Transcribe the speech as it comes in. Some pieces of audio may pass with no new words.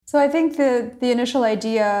So I think the initial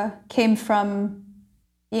idea came from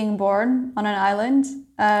being born on an island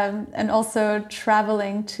and also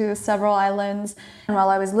traveling to several islands. And while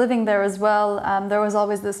I was living there as well, there was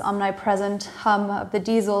always this omnipresent hum of the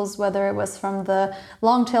diesels, whether it was from the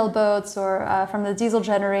long-tail boats or from the diesel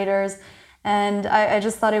generators. And I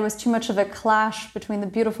just thought it was too much of a clash between the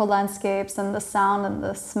beautiful landscapes and the sound and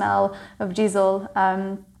the smell of diesel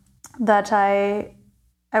that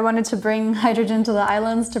I wanted to bring hydrogen to the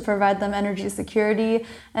islands to provide them energy security,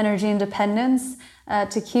 energy independence,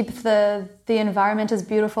 to keep the environment as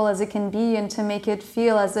beautiful as it can be, and to make it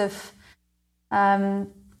feel as if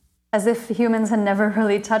humans had never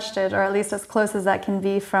really touched it, or at least as close as that can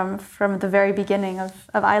be from the very beginning of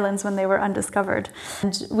islands when they were undiscovered.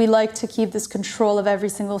 And we like to keep this control of every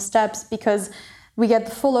single steps because we get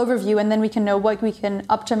the full overview, and then we can know what we can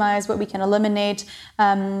optimize, what we can eliminate,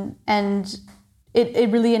 and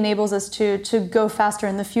it really enables us to go faster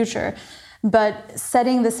in the future. But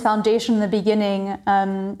setting this foundation in the beginning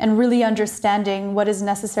and really understanding what is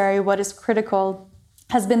necessary, what is critical,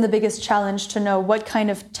 has been the biggest challenge, to know what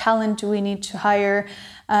kind of talent do we need to hire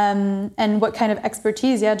and what kind of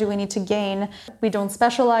expertise do we need to gain. We don't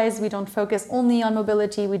specialize, we don't focus only on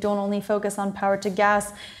mobility, we don't only focus on power to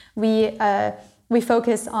gas. We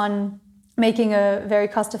focus on making a very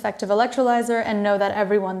cost-effective electrolyzer and know that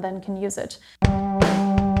everyone then can use it.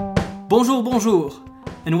 Bonjour, bonjour,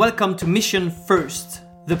 and welcome to Mission First,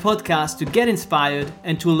 the podcast to get inspired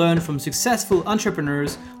and to learn from successful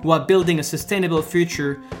entrepreneurs who are building a sustainable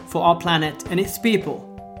future for our planet and its people.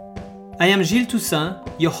 I am Gilles Toussaint,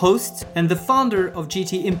 your host and the founder of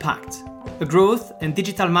GT Impact, a growth and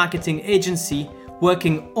digital marketing agency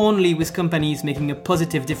working only with companies making a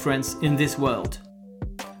positive difference in this world.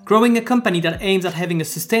 Growing a company that aims at having a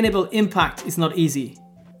sustainable impact is not easy.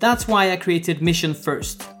 That's why I created Mission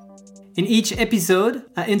First. In each episode,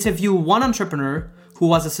 I interview one entrepreneur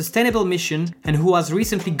who has a sustainable mission and who has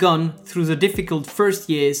recently gone through the difficult first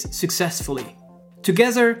years successfully.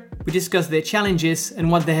 Together, we discuss their challenges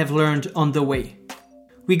and what they have learned on the way.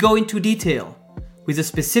 We go into detail with a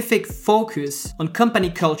specific focus on company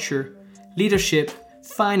culture, leadership,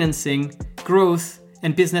 financing, growth,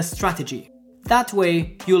 and business strategy. That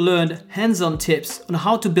way, you'll learn hands-on tips on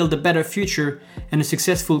how to build a better future and a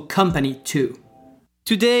successful company too.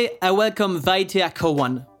 Today, I welcome Vaitea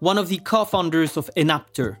Kawan, one of the co-founders of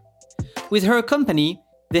Enapter. With her company,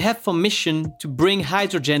 they have for mission to bring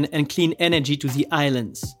hydrogen and clean energy to the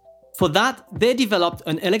islands. For that, they developed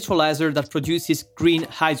an electrolyzer that produces green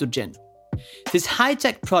hydrogen. This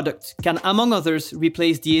high-tech product can, among others,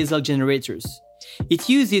 replace diesel generators. It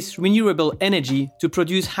uses renewable energy to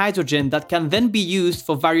produce hydrogen that can then be used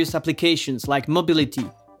for various applications like mobility,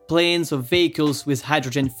 planes or vehicles with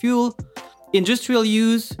hydrogen fuel, industrial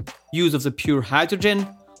use of the pure hydrogen,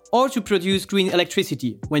 or to produce green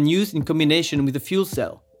electricity when used in combination with a fuel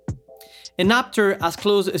cell. Enapter has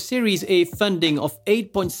closed a Series A funding of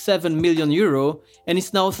 €8.7 million and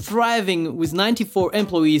is now thriving with 94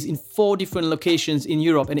 employees in 4 different locations in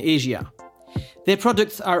Europe and Asia. Their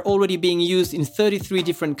products are already being used in 33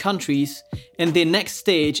 different countries, and their next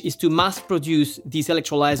stage is to mass produce these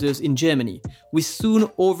electrolyzers in Germany, with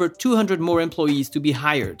soon over 200 more employees to be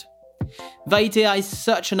hired. Vaitea is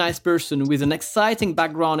such a nice person with an exciting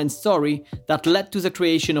background and story that led to the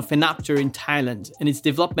creation of Enapter in Thailand and its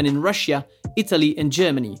development in Russia, Italy and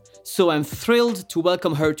Germany. So I'm thrilled to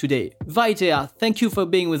welcome her today. Vaitea, thank you for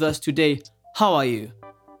being with us today. How are you?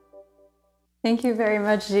 Pretty Thank you very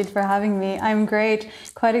much, Gilles, for having me. I'm great.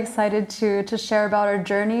 Quite excited to share about our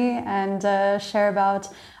journey and share about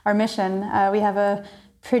our mission. We have a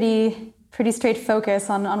pretty straight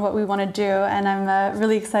focus on what we want to do, and I'm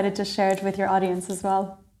really excited to share it with your audience as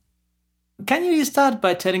well. Can you start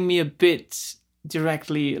by telling me a bit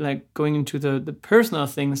directly, like going into the personal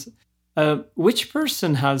things, which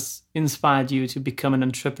person has inspired you to become an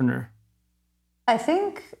entrepreneur? I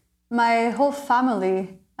think my whole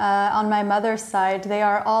family, on my mother's side, they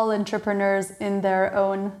are all entrepreneurs in their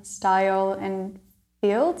own style and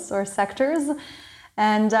fields or sectors.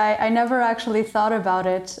 And I never actually thought about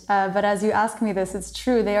it. But as you ask me this, it's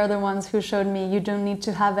true. They are the ones who showed me you don't need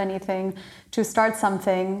to have anything to start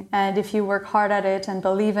something. And if you work hard at it and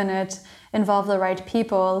believe in it, involve the right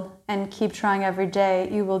people and keep trying every day,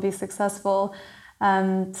 you will be successful.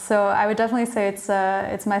 So I would definitely say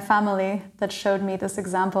it's my family that showed me this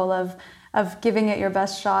example of giving it your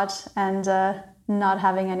best shot and not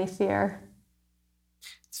having any fear.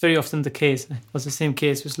 It's very often the case. It was the same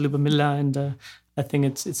case with Lubomila, and I think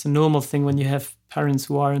it's a normal thing when you have parents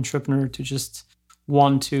who are entrepreneur to just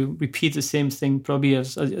want to repeat the same thing, probably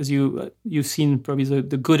as you've seen probably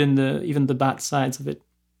the good and even the bad sides of it.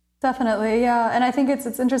 Definitely, yeah. And I think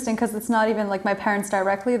it's interesting because it's not even like my parents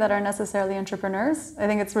directly that are necessarily entrepreneurs. I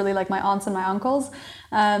think it's really like my aunts and my uncles.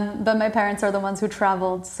 But my parents are the ones who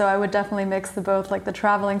traveled. So I would definitely mix the both, like the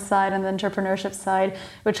traveling side and the entrepreneurship side,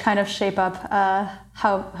 which kind of shape up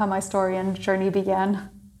how my story and journey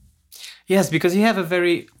began. Yes, because you have a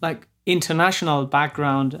very like international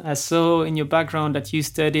background. I saw in your background that you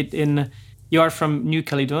studied in. You are from New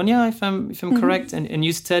Caledonia, if I'm correct, and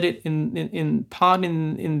you studied in part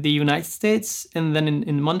in the United States and then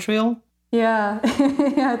in Montreal. Yeah,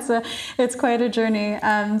 yeah, it's quite a journey.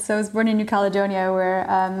 So I was born in New Caledonia, where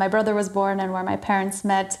my brother was born and where my parents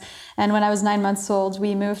met. And when I was 9 months old,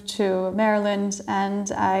 we moved to Maryland,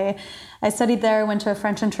 and I studied there. Went to a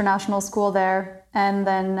French international school there, and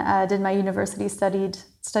then did my university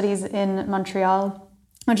studies in Montreal,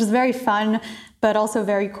 which was very fun, but also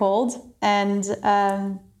very cold. And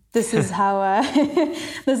this is how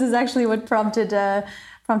this is actually what prompted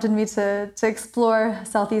me to explore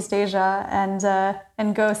Southeast Asia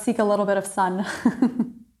and go seek a little bit of sun.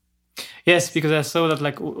 Yes, because I saw that,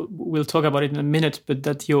 like, we'll talk about it in a minute, but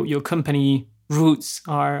that your company roots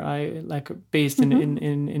are based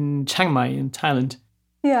in Chiang Mai in Thailand.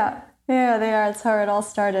 Yeah, they are. It's how it all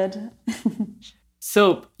started.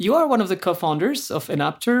 So you are one of the co-founders of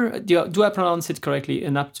Enapter. Do I pronounce it correctly,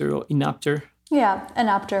 Enapter or Enapter? Yeah,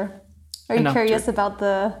 Enapter. Are you curious about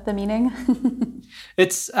the meaning?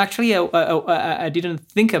 It's actually, I didn't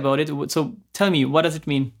think about it. So tell me, what does it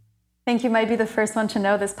mean? I think you might be the first one to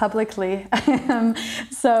know this publicly.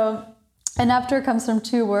 So Enapter comes from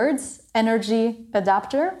two words, energy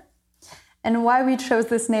adapter. And why we chose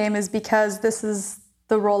this name is because this is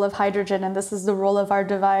the role of hydrogen, and this is the role of our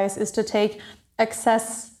device, is to take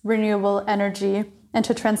excess renewable energy and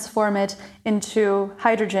to transform it into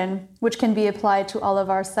hydrogen, which can be applied to all of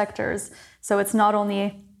our sectors. So it's not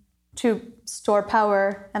only to store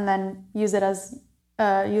power and then use it as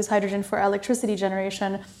use hydrogen for electricity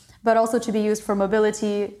generation, but also to be used for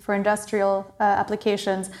mobility, for industrial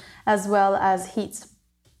applications, as well as heat.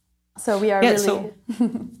 So we are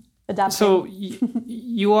adapting. So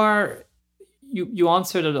you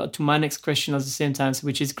answered to my next question at the same time,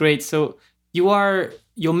 which is great. So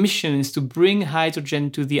your mission is to bring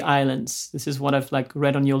hydrogen to the islands. This is what I've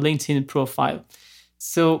read on your LinkedIn profile.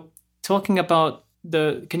 So talking about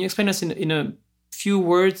can you explain us in a few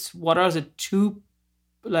words, what are the two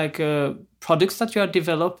products that you are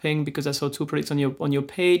developing? Because I saw two products on your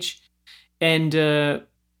page, and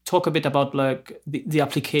talk a bit about the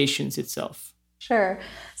applications itself. Sure.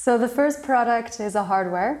 So the first product is a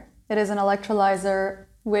hardware. It is an electrolyzer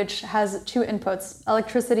which has two inputs,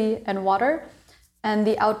 electricity and water, and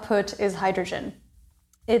the output is hydrogen.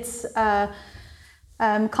 It's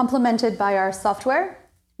complemented by our software,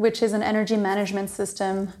 which is an energy management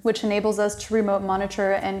system, which enables us to remote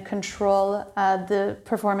monitor and control the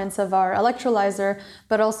performance of our electrolyzer,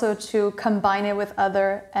 but also to combine it with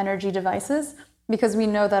other energy devices, because we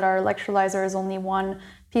know that our electrolyzer is only one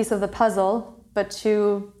piece of the puzzle, but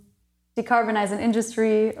to decarbonize an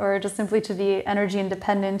industry or just simply to be energy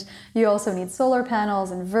independent, you also need solar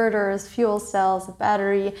panels, inverters, fuel cells, a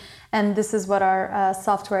battery, and this is what our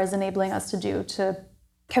software is enabling us to do, to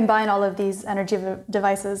combine all of these energy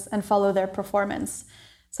devices and follow their performance.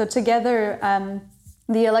 So together,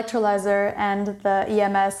 the electrolyzer and the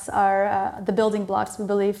EMS are the building blocks, we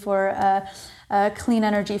believe, for a clean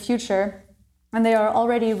energy future. And they are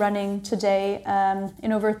already running today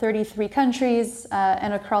in over 33 countries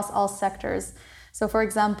and across all sectors. So for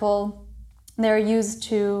example, they're used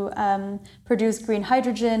to produce green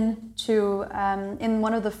hydrogen in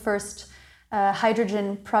one of the first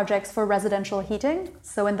hydrogen projects for residential heating.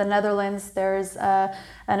 So in the Netherlands, there's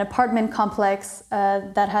an apartment complex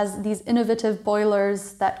that has these innovative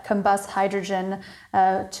boilers that combust hydrogen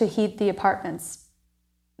to heat the apartments.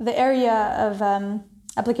 The area of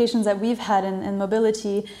applications that we've had in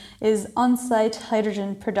mobility is on-site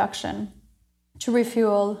hydrogen production to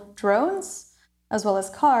refuel drones, as well as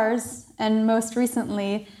cars, and most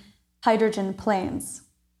recently, hydrogen planes.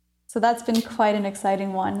 So that's been quite an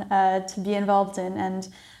exciting one to be involved in. And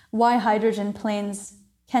why hydrogen planes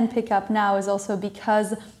can pick up now is also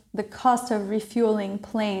because the cost of refueling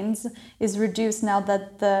planes is reduced now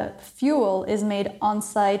that the fuel is made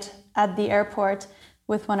on-site at the airport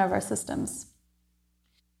with one of our systems.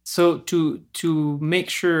 So to make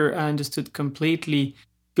sure I understood completely,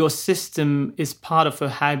 your system is part of a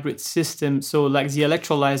hybrid system. So the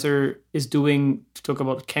electrolyzer is doing, to talk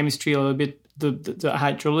about chemistry a little bit, the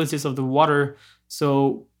hydrolysis of the water.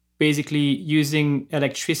 So basically using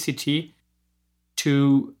electricity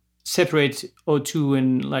to separate O2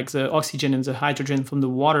 and the oxygen and the hydrogen from the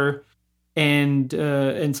water. and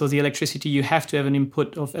so the electricity, you have to have an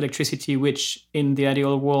input of electricity, which in the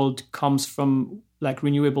ideal world comes from like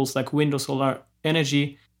renewables like wind or solar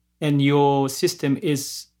energy, and your system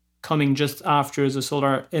is coming just after the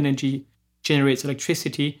solar energy generates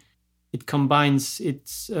electricity. It combines,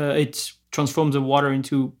 it transforms the water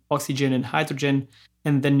into oxygen and hydrogen,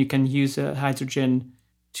 and then you can use hydrogen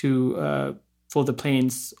to for the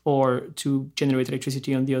planes or to generate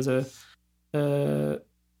electricity on the other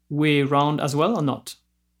way around as well, or not?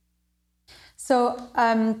 So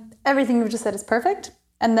everything you've just said is perfect.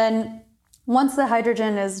 And then once the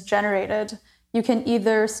hydrogen is generated, you can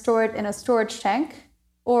either store it in a storage tank,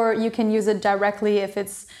 or you can use it directly if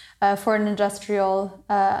it's for an industrial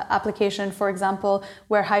application, for example,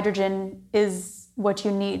 where hydrogen is what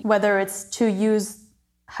you need, whether it's to use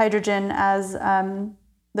hydrogen as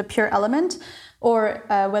the pure element, or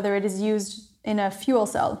whether it is used in a fuel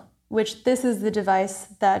cell, which this is the device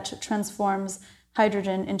that transforms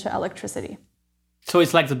hydrogen into electricity. So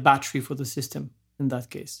it's like the battery for the system in that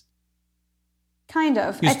case. Kind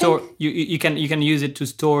of. You can use it to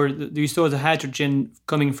store. You store the hydrogen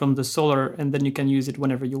coming from the solar, and then you can use it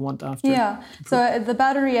whenever you want after. Yeah. So the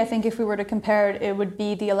battery, I think, if we were to compare it, it would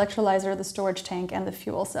be the electrolyzer, the storage tank, and the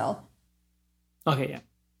fuel cell. Okay. Yeah.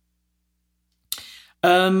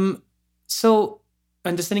 So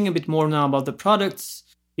understanding a bit more now about the products,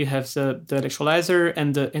 you have the electrolyzer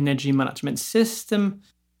and the energy management system.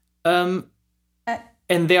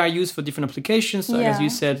 And they are used for different applications. So as you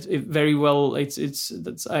said, very well,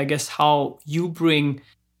 that's I guess how you bring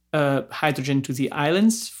hydrogen to the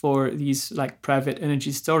islands for these like private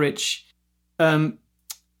energy storage.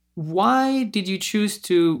 Why did you choose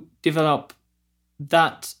to develop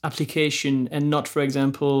that application and not, for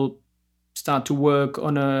example, start to work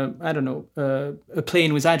on a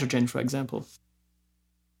plane with hydrogen, for example?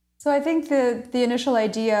 So I think the initial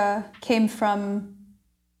idea came from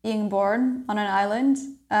being born on an island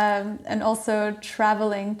and also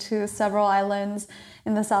traveling to several islands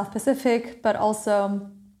in the South Pacific, but also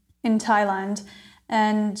in Thailand.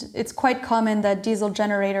 And it's quite common that diesel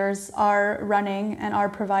generators are running and are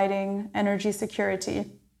providing energy security.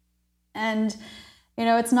 And, you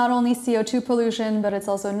know, it's not only CO2 pollution, but it's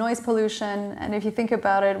also noise pollution. And if you think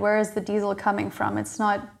about it, where is the diesel coming from? It's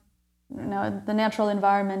not, you know, the natural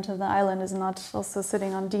environment of the island is not also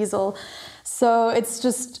sitting on diesel. So it's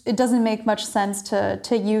just, it doesn't make much sense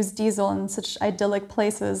to use diesel in such idyllic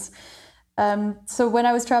places. So when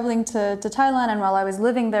I was traveling to Thailand and while I was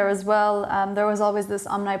living there as well, there was always this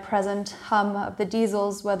omnipresent hum of the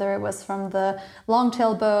diesels, whether it was from the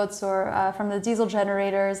long-tail boats or from the diesel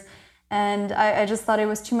generators. And I just thought it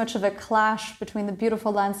was too much of a clash between the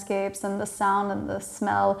beautiful landscapes and the sound and the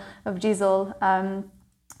smell of diesel,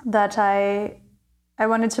 that I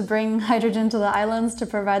wanted to bring hydrogen to the islands to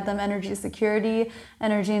provide them energy security,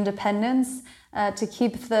 energy independence, to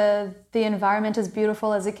keep the environment as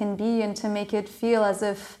beautiful as it can be, and to make it feel as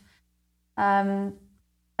if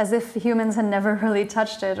humans had never really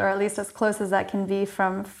touched it, or at least as close as that can be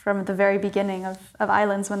from the very beginning of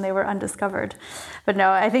islands when they were undiscovered. But no,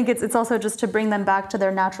 I think it's also just to bring them back to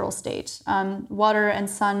their natural state. Water and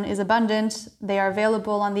sun is abundant. They are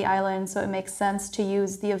available on the island, so it makes sense to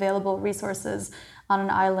use the available resources on an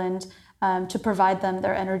island to provide them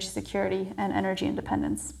their energy security and energy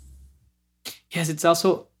independence. Yes, it's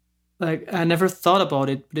also, like, I never thought about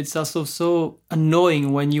it, but it's also so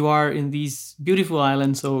annoying when you are in these beautiful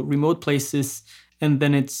islands or remote places, and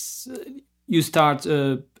then you start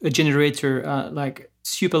a generator, like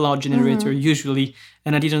super loud generator usually,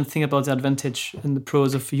 and I didn't think about the advantage and the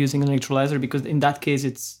pros of using an electrolyzer, because in that case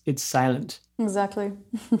it's silent. Exactly.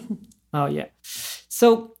 Oh yeah.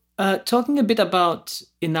 So talking a bit about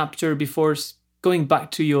Enapter before going back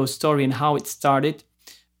to your story and how it started,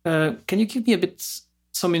 can you give me a bit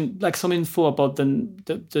some info about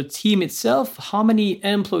the team itself? How many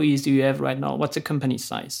employees do you have right now? What's the company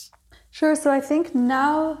size? Sure. So I think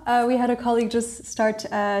now we had a colleague just start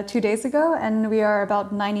 2 days ago, and we are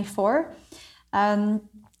about 94.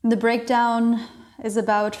 The breakdown is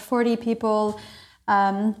about 40 people,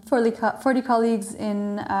 40 colleagues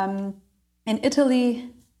in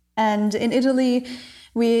Italy. And in Italy,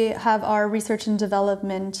 we have our research and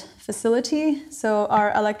development facility. So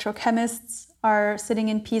our electrochemists are sitting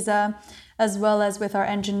in Pisa, as well as with our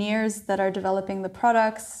engineers that are developing the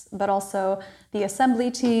products, but also the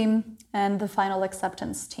assembly team and the final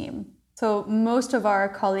acceptance team. So most of our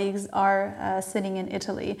colleagues are sitting in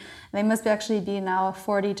Italy. They must actually be now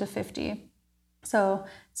 40 to 50. So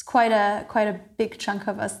it's quite a big chunk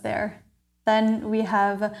of us there. Then we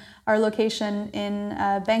have our location in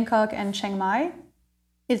Bangkok and Chiang Mai.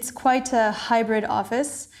 It's quite a hybrid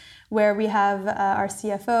office where we have our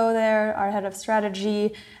CFO there, our head of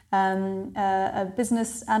strategy, a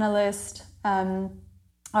business analyst,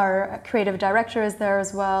 our creative director is there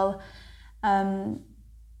as well.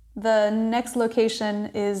 The next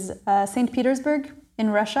location is St. Petersburg in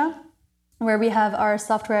Russia, where we have our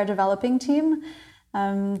software developing team.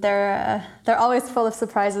 They're always full of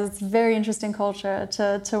surprises. It's a very interesting culture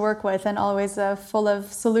to work with, and always full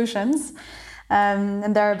of solutions.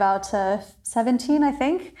 And they're about 17, I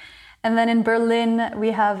think. And then in Berlin, we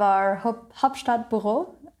have our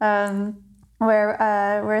Hauptstadtbüro,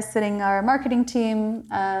 where we're sitting our marketing team,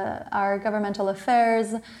 our governmental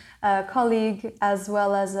affairs colleague, as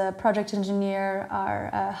well as a project engineer,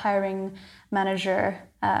 our hiring manager.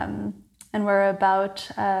 And we're about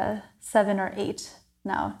 7 or 8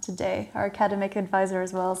 now today, our academic advisor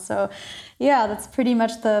as well. So yeah, that's pretty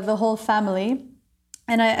much the whole family.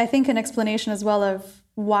 And I think an explanation as well of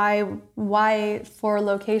why 4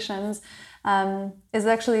 locations is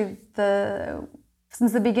actually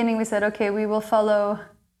since the beginning we said, okay, we will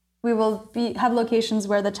have locations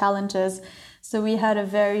where the talent is. So we had a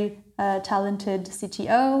very talented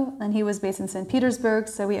CTO, and he was based in St. Petersburg,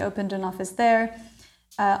 so we opened an office there.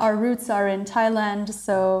 Our roots are in Thailand,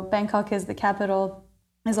 so Bangkok is the capital,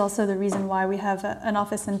 is also the reason why we have an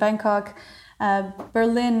office in Bangkok.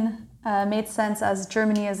 Berlin made sense as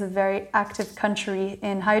Germany is a very active country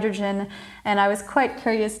in hydrogen, and I was quite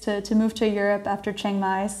curious to move to Europe after Chiang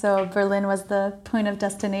Mai, so Berlin was the point of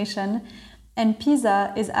destination. And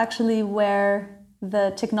Pisa is actually where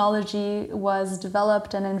the technology was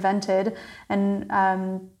developed and invented, and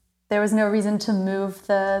there was no reason to move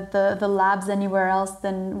the labs anywhere else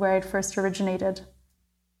than where it first originated.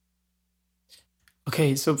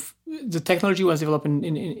 Okay, so the technology was developed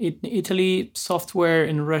in Italy, software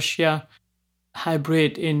in Russia,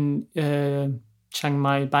 hybrid in Chiang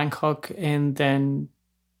Mai, Bangkok, and then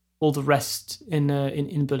all the rest in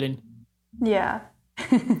Berlin. Yeah.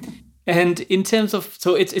 And in terms of,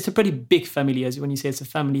 so it's a pretty big family, as when you say it's a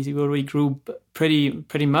family, you already grew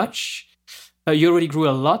pretty much. You already grew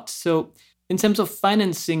a lot. So in terms of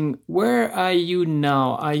financing, where are you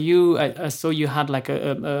now? Are you? I saw you had like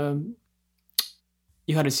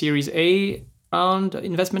you had a Series A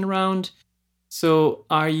investment round. So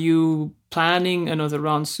are you planning another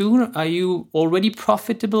round soon? Are you already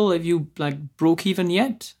profitable? Have you like broke even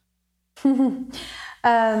yet?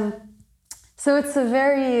 So it's a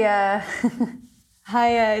very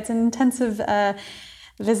high, it's an intensive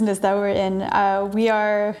business that we're in.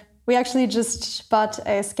 We actually just bought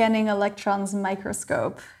a scanning electrons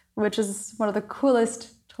microscope, which is one of the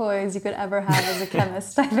coolest toys you could ever have as a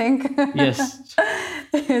chemist, I think. Yes.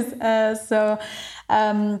 So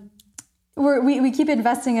we keep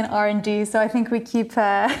investing in R&D, so I think we keep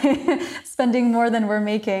spending more than we're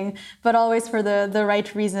making, but always for the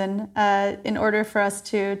right reason, in order for us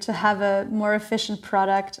to have a more efficient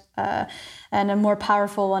product and a more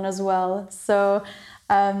powerful one as well. So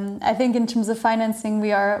I think in terms of financing,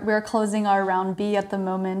 we're closing our round B at the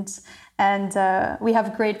moment, and we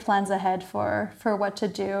have great plans ahead for what to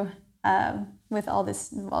do with all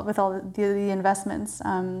the investments.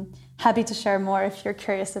 Happy to share more if you're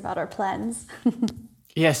curious about our plans.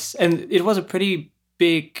 Yes, and it was a pretty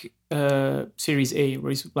big Series A,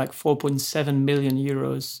 where it's like 4.7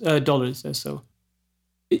 million dollars or so.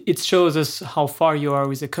 It shows us how far you are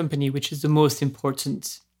with the company, which is the most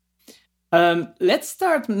important. Let's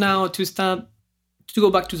start now to go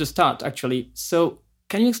back to the start, actually. So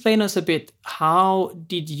can you explain us a bit, how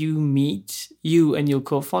did you meet, you and your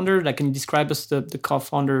co-founder? Like, can you describe us the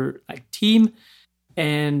co-founder team,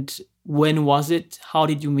 and when was it? How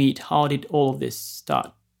did you meet? How did all of this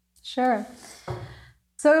start? Sure.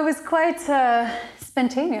 So it was quite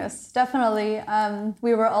spontaneous, definitely.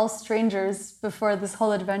 We were all strangers before this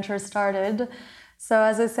whole adventure started. So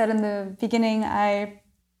as I said in the beginning, I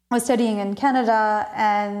was studying in Canada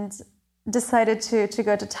and decided to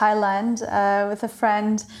go to Thailand with a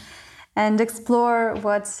friend and explore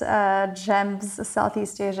what GEMS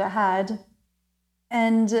Southeast Asia had.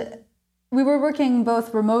 And we were working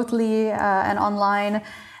both remotely and online,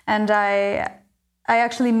 and I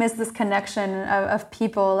actually missed this connection of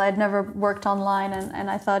people. I'd never worked online, and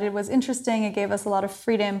I thought it was interesting. It gave us a lot of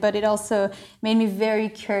freedom, but it also made me very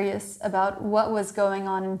curious about what was going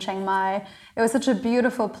on in Chiang Mai. It was such a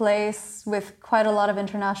beautiful place with quite a lot of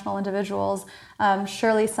international individuals.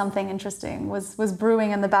 Surely something interesting was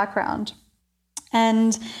brewing in the background.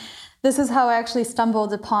 And this is how I actually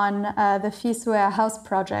stumbled upon the Phi Sua House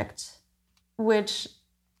project, which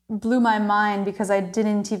blew my mind because I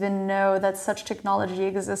didn't even know that such technology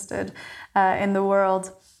existed in the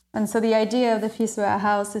world. And so the idea of the Fisua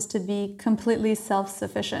house is to be completely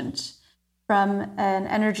self-sufficient from an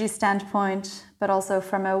energy standpoint, but also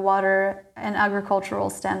from a water and agricultural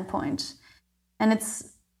standpoint. And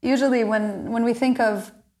it's usually when we think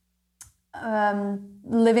of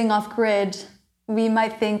living off grid, we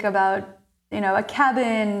might think about a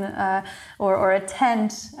cabin or a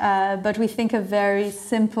tent, but we think of very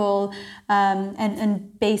simple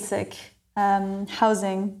and basic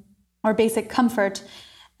housing or basic comfort.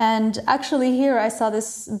 And actually here I saw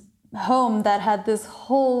this home that had this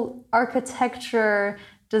whole architecture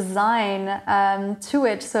design to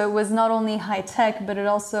it. So it was not only high tech, but it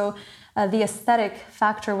also, the aesthetic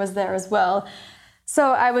factor was there as well.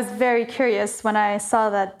 So I was very curious when I saw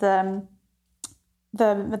that the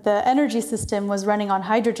energy system was running on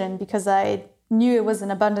hydrogen, because I knew it was an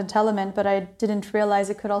abundant element, but I didn't realize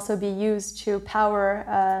it could also be used to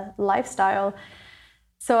power lifestyle.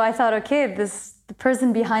 So I thought, okay, the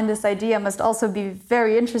person behind this idea must also be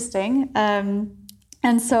very interesting.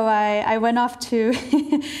 And so I went off to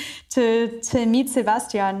to meet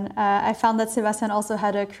Sebastian. I found that Sebastian also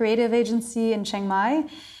had a creative agency in Chiang Mai.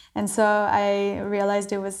 And so I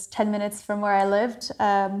realized it was 10 minutes from where I lived,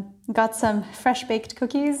 got some fresh baked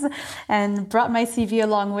cookies and brought my CV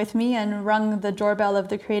along with me and rung the doorbell of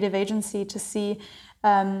the creative agency to see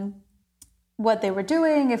what they were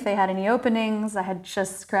doing, if they had any openings. I had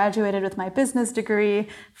just graduated with my business degree,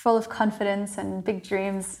 full of confidence and big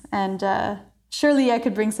dreams. And surely I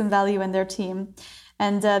could bring some value in their team.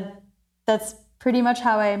 And that's pretty much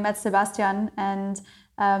how I met Sebastian and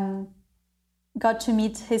got to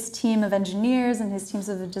meet his team of engineers and his teams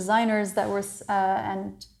of designers that were,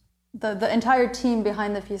 and the entire team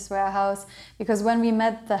behind the Fisua house, because when we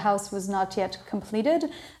met, the house was not yet completed.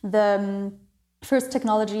 The first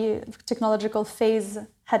technological phase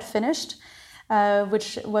had finished,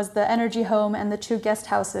 which was the energy home and the 2 guest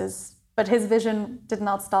houses. But his vision did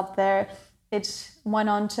not stop there. It went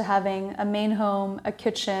on to having a main home, a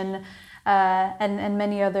kitchen, and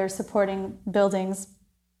many other supporting buildings.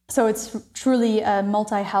 So it's truly a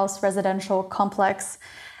multi-house residential complex.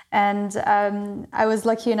 And I was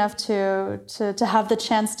lucky enough to have the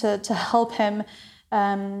chance to help him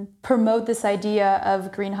promote this idea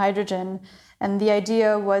of green hydrogen. And the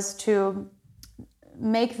idea was to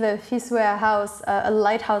make the Fisua house a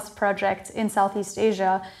lighthouse project in Southeast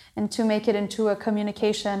Asia, and to make it into a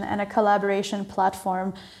communication and a collaboration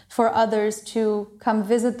platform for others to come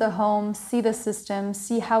visit the home, see the system,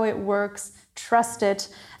 see how it works, trust it,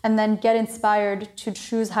 and then get inspired to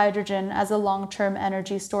choose hydrogen as a long-term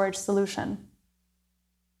energy storage solution.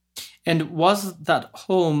 And was that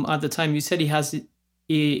home at the time, you said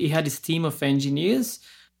he had his team of engineers?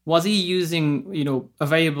 Was he using,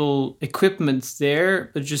 available equipment there,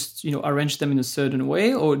 but just, arranged them in a certain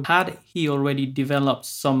way? Or had he already developed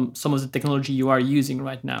some of the technology you are using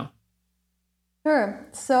right now? Sure.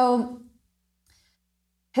 So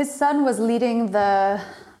his son was leading the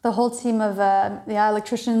whole team of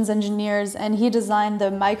electricians, engineers, and he designed the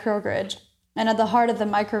microgrid. And at the heart of the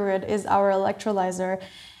microgrid is our electrolyzer.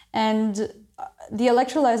 And the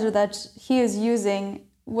electrolyzer that he is using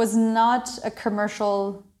was not a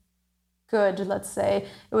commercial good, let's say.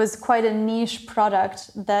 It was quite a niche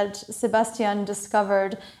product that Sebastian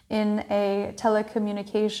discovered in a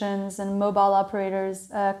telecommunications and mobile operators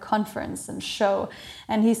conference and show.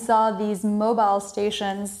 And he saw these mobile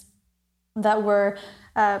stations that were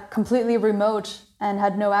completely remote and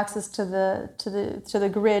had no access to the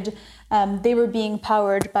grid. They were being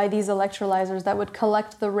powered by these electrolyzers that would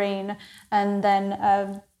collect the rain and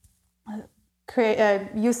then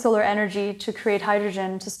use solar energy to create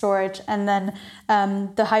hydrogen to store it, and then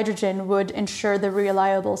the hydrogen would ensure the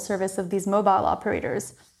reliable service of these mobile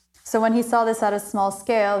operators. So when he saw this at a small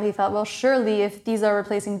scale, he thought, well, surely if these are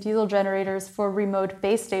replacing diesel generators for remote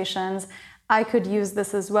base stations, I could use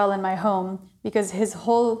this as well in my home, because his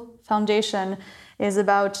whole foundation is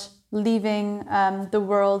about leaving the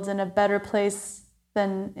world in a better place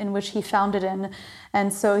than in which he found it in.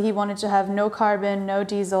 And so he wanted to have no carbon, no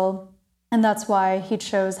diesel. And that's why he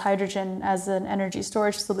chose hydrogen as an energy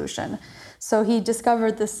storage solution. So he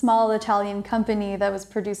discovered this small Italian company that was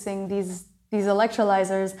producing these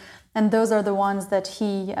electrolyzers, and those are the ones that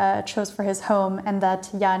he chose for his home, and that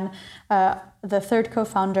Jan, the third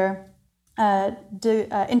co-founder,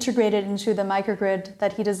 integrated into the microgrid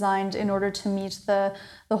that he designed in order to meet the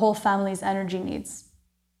whole family's energy needs.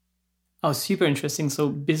 Oh, super interesting. So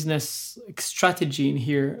business strategy in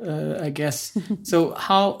here, I guess. So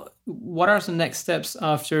what are the next steps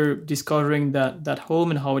after discovering that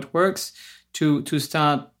home and how it works to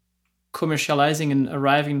start commercializing and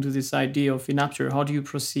arriving to this idea of Enapter? How do you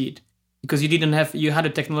proceed? because you had a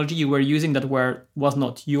technology you were using that was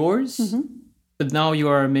not yours, but now you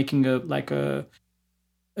are making a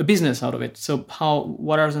business out of it. So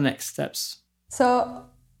what are the next steps? So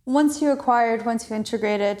once you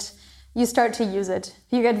integrate it, you start to use it.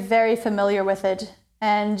 You get very familiar with it,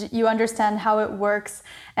 and you understand how it works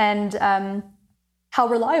and how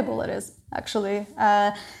reliable it is, actually,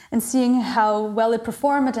 and seeing how well it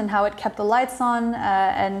performed and how it kept the lights on,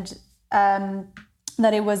 and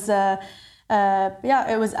that it was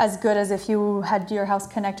it was as good as if you had your house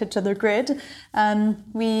connected to the grid.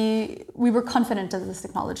 We were confident of this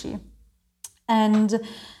technology, and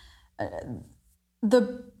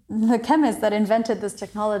the chemists that invented this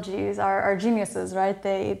technology are geniuses, right?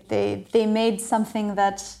 They made something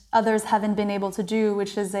that others haven't been able to do,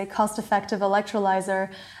 which is a cost-effective electrolyzer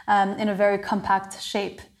in a very compact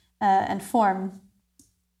shape and form.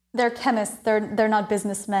 They're chemists, they're not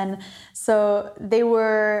businessmen, so they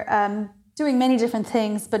were doing many different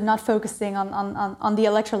things, but not focusing on the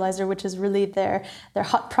electrolyzer, which is really their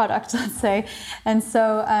hot product, let's say. And so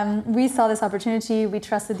we saw this opportunity, we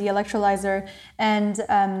trusted the electrolyzer, and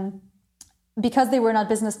because they were not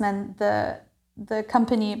businessmen, the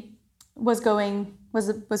company was going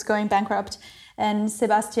bankrupt, and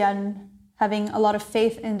Sebastian, having a lot of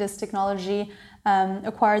faith in this technology,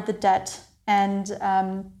 acquired the debt, and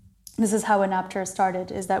this is how Enapter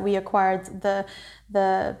started, is that we acquired the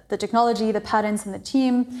technology, the patents, and the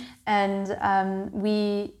team, and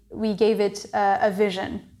we gave it a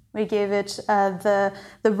vision. We gave it the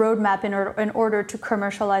roadmap in order to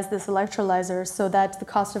commercialize this electrolyzer so that the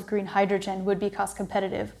cost of green hydrogen would be cost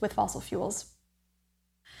competitive with fossil fuels.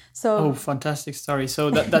 So fantastic story. So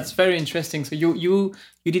that's very interesting. So you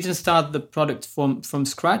didn't start the product from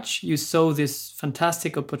scratch. You saw this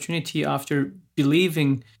fantastic opportunity after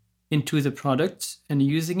believing into the product and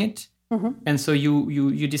using it, and so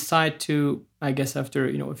you decide to, I guess, after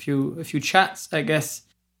a few chats, I guess,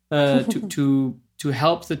 to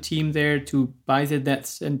help the team there to buy the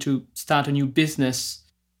debts and to start a new business,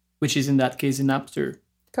 which is in that case Enapter.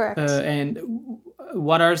 Correct. And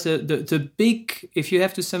what are the big, if you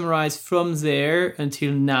have to summarize from there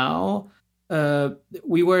until now,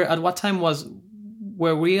 we were at what time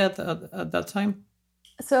were we at that time?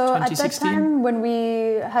 So at that time, when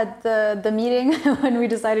we had the meeting, when we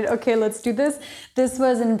decided, okay, let's do this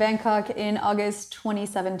was in Bangkok in August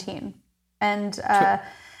 2017. And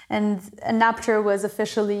Enapter was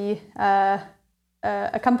officially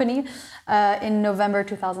a company in November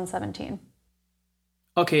 2017.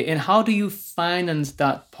 Okay, and how do you finance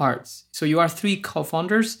that part? So you are 3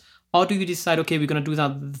 co-founders. How do you decide, okay, we're going to do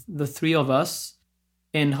that, the 3 of us,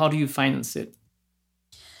 and how do you finance it?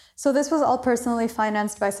 So this was all personally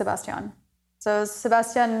financed by Sebastian. So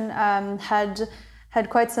Sebastian had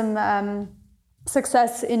quite some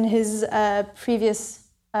success in his previous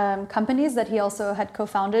companies that he also had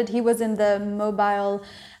co-founded. He was in the mobile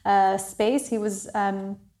space. He was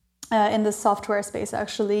in the software space,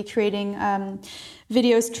 actually creating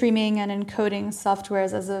video streaming and encoding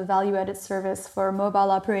softwares as a value-added service for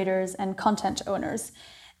mobile operators and content owners.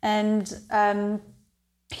 And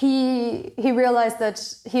he realized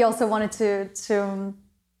that he also wanted to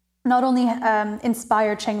not only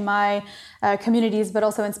inspire Chiang Mai communities, but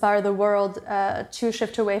also inspire the world to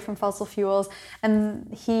shift away from fossil fuels.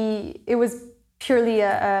 And it was purely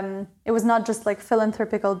it was not just like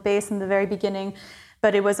philanthropical base in the very beginning,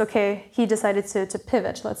 but it was okay. He decided to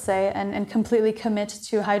pivot, let's say, and completely commit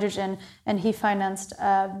to hydrogen, and he financed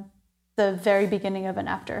the very beginning of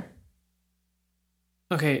Enapter.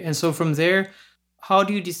 Okay, and so from there, how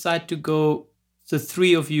do you decide to go the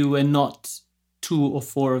 3 of you and not 2 or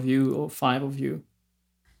 4 of you or 5 of you?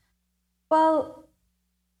 Well,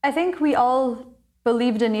 I think we all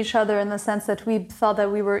believed in each other in the sense that we thought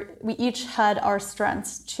that we each had our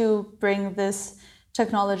strengths to bring this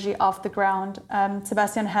technology off the ground.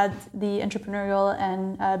 Sebastian had the entrepreneurial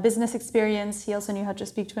and business experience. He also knew how to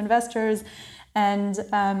speak to investors, and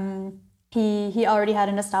he already had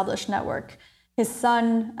an established network. His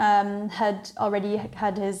son had already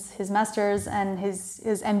had his master's and his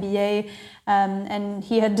MBA, and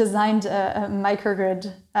he had designed a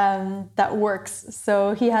microgrid that works.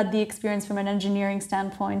 So he had the experience from an engineering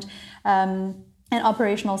standpoint, an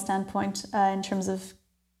operational standpoint in terms of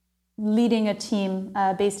leading a team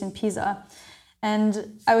based in Pisa.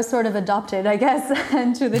 And I was sort of adopted, I guess,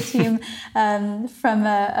 into the team from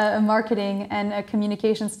a marketing and a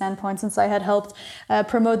communication standpoint, since I had helped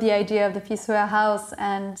promote the idea of the Pisoya House.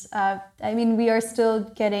 And I mean, we are still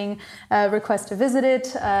getting requests to visit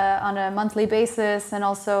it on a monthly basis, and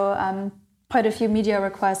also quite a few media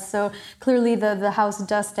requests. So clearly the house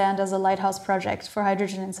does stand as a lighthouse project for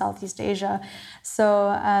hydrogen in Southeast Asia. So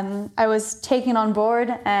I was taken on board,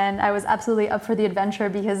 and I was absolutely up for the adventure,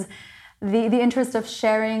 because the interest of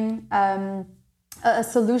sharing a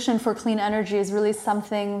solution for clean energy is really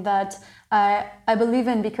something that I believe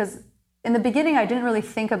in, because in the beginning, I didn't really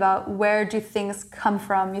think about where do things come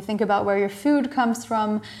from. You think about where your food comes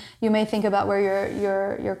from. You may think about where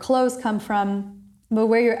your clothes come from. But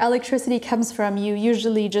where your electricity comes from, you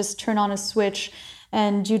usually just turn on a switch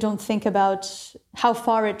and you don't think about how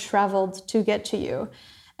far it traveled to get to you.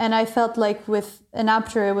 And I felt like with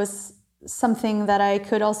Enapter, it was something that I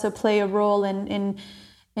could also play a role in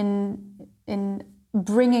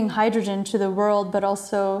bringing hydrogen to the world, but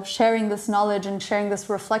also sharing this knowledge and sharing this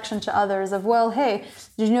reflection to others of, well, hey,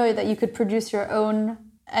 did you know that you could produce your own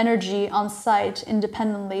energy on site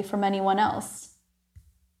independently from anyone else?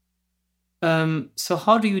 So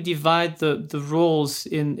how do you divide the roles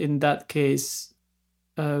in that case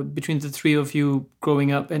between the three of you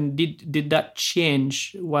growing up, and did that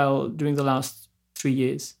change during the last 3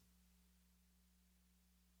 years?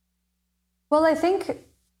 Well, I think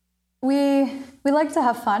we like to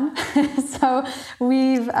have fun, so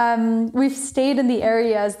we've stayed in the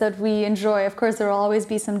areas that we enjoy. Of course, there will always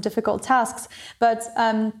be some difficult tasks, but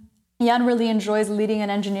Jan really enjoys leading an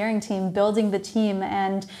engineering team, building the team,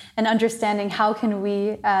 and understanding how can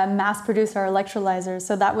we mass produce our electrolyzers.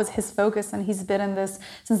 So that was his focus, and he's been in this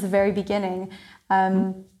since the very beginning.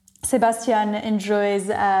 Sebastian enjoys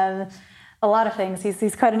a lot of things.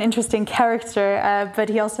 He's quite an interesting character, but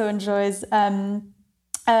he also enjoys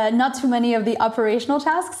not too many of the operational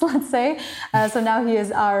tasks, let's say. So now he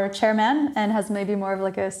is our chairman and has maybe more of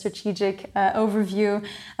like a strategic overview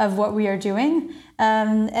of what we are doing.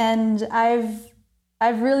 And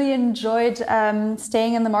I've really enjoyed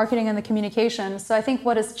staying in the marketing and the communication. So I think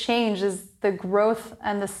what has changed is the growth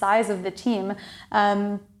and the size of the team.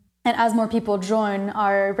 And as more people join,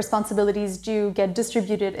 our responsibilities do get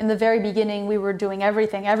distributed. In the very beginning, we were doing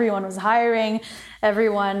everything. Everyone was hiring.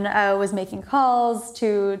 Everyone was making calls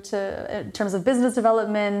to in terms of business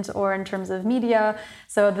development or in terms of media.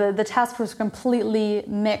 So the task was completely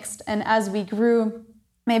mixed. And as we grew,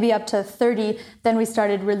 maybe up to 30, then we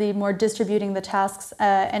started really more distributing the tasks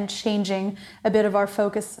and changing a bit of our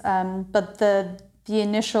focus. But the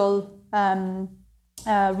initial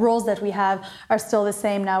roles that we have are still the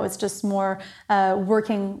same now. It's just more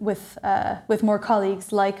working with more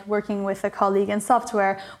colleagues, like working with a colleague in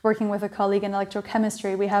software, working with a colleague in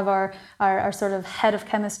electrochemistry. We have our sort of head of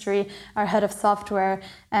chemistry, our head of software,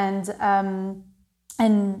 and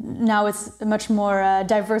now it's a much more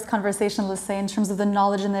diverse conversation, let's say, in terms of the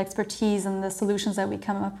knowledge and the expertise and the solutions that we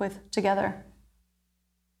come up with together.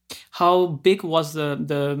 How big was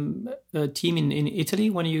the team in Italy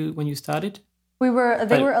when you started? They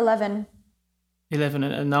were 11. 11,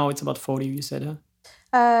 and now it's about 40, you said,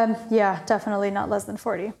 huh? Yeah, definitely not less than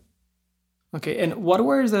 40. Okay, and what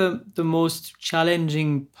were the most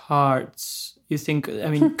challenging parts, you think, I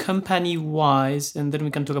mean, company-wise, and then we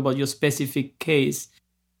can talk about your specific case,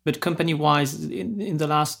 but company-wise, in the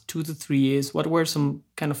last 2 to 3 years, what were some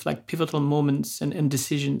kind of like pivotal moments and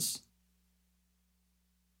decisions?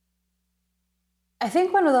 I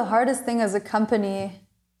think one of the hardest things as a company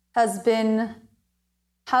has been,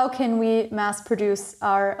 how can we mass produce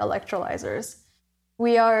our electrolyzers?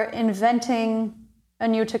 We are inventing a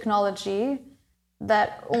new technology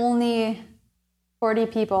that only 40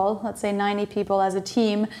 people, let's say 90 people as a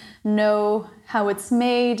team, know how it's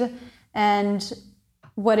made and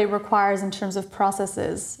what it requires in terms of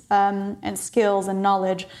processes and skills and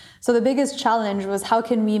knowledge. So the biggest challenge was, how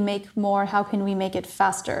can we make more? How can we make it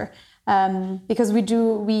faster? Because we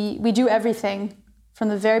do everything from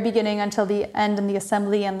the very beginning until the end in the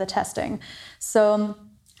assembly and the testing. So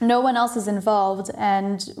no one else is involved,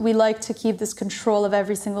 and we like to keep this control of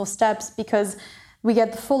every single steps, because we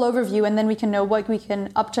get the full overview and then we can know what we can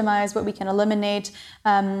optimize, what we can eliminate,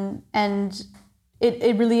 and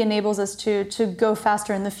it really enables us to go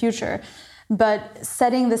faster in the future. But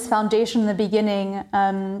setting this foundation in the beginning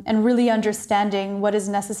and really understanding what is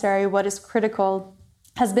necessary, what is critical,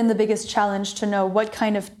 has been the biggest challenge, to know what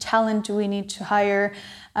kind of talent do we need to hire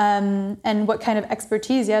and what kind of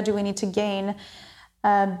expertise do we need to gain,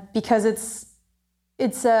 because it's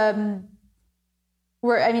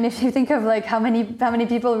if you think of like how many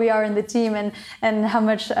people we are in the team and how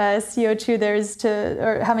much CO2 there is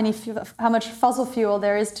or how much fossil fuel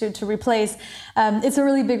there is to replace, it's a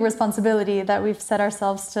really big responsibility that we've set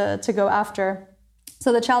ourselves to go after.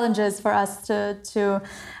 So the challenge is for us to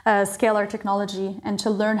scale our technology and to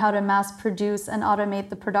learn how to mass produce and automate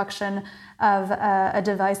the production of a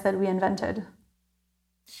device that we invented.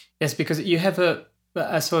 Yes, because you have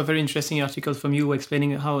I saw a very interesting article from you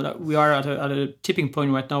explaining how we are at a tipping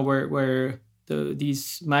point right now where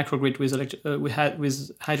these microgrid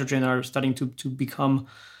with hydrogen are starting to become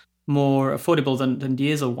more affordable than the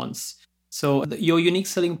diesel ones. So your unique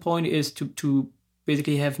selling point is to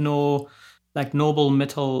basically have no noble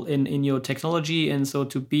metal in your technology, and so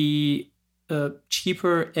to be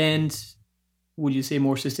cheaper and, would you say,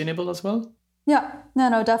 more sustainable as well? Yeah,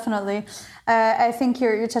 no, definitely. I think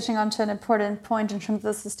you're touching on to an important point in terms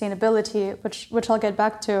of the sustainability, which I'll get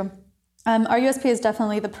back to. Our USP is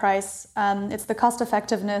definitely the price. It's the cost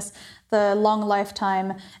effectiveness, the long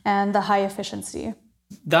lifetime, and the high efficiency.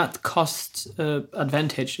 That cost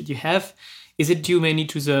advantage that you have, is it due mainly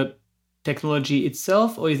to the technology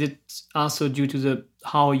itself, or is it also due to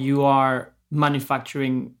how you are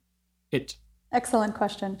manufacturing it? Excellent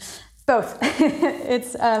question. Both.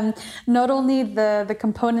 It's not only the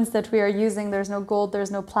components that we are using, there's no gold,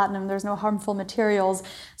 there's no platinum, there's no harmful materials.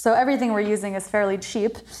 So everything we're using is fairly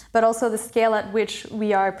cheap, but also the scale at which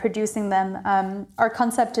we are producing them. Our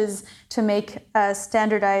concept is to make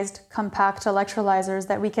standardized, compact electrolyzers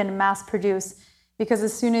that we can mass produce. Because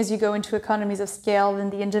as soon as you go into economies of scale, then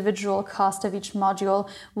the individual cost of each module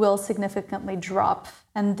will significantly drop.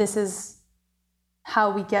 And this is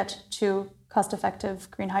how we get to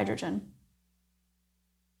cost-effective green hydrogen.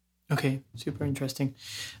 Okay, super interesting.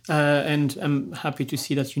 And I'm happy to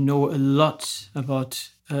see that you know a lot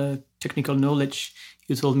about technical knowledge.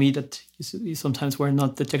 You told me that you sometimes were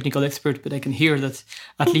not the technical expert, but I can hear that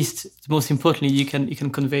at least, most importantly, you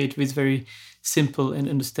can convey it with very simple and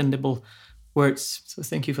understandable words. So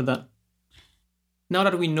thank you for that. Now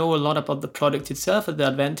that we know a lot about the product itself and the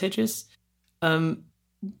advantages,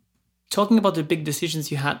 talking about the big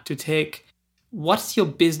decisions you had to take, what's your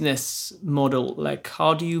business model? Like,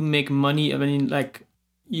 how do you make money? I mean, like,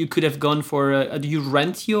 you could have gone for do you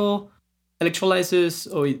rent your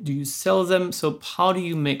electrolyzers or do you sell them? So how do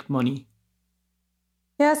you make money?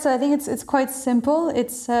 Yeah, so I think it's quite simple.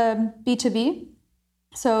 It's B2B.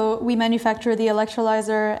 So we manufacture the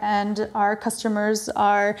electrolyzer and our customers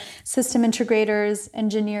are system integrators,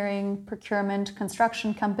 engineering, procurement,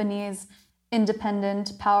 construction companies,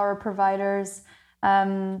 independent power providers.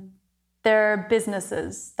 They're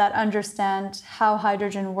businesses that understand how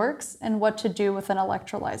hydrogen works and what to do with an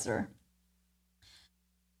electrolyzer.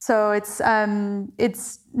 So it's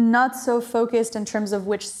not so focused in terms of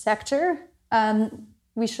which sector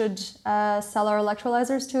we should sell our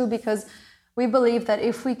electrolyzers to, because we believe that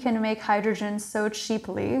if we can make hydrogen so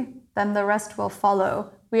cheaply, then the rest will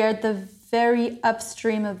follow. We are at the very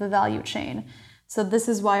upstream of the value chain. So this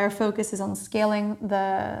is why our focus is on scaling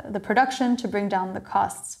the production to bring down the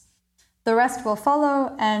costs. The rest will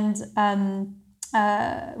follow, and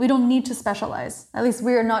we don't need to specialize. At least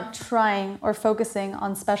we are not trying or focusing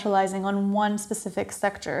on specializing on one specific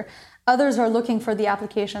sector. Others are looking for the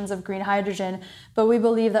applications of green hydrogen, but we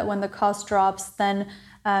believe that when the cost drops, then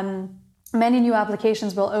many new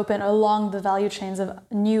applications will open along the value chains of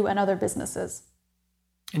new and other businesses.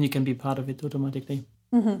 And you can be part of it automatically.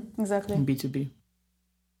 Mm-hmm, exactly. In B2B.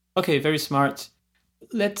 Okay, very smart.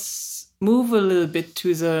 Let's move a little bit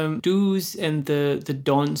to the do's and the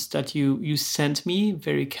don'ts that you sent me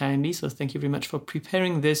very kindly. So thank you very much for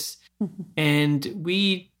preparing this. Mm-hmm. And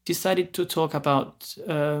we decided to talk about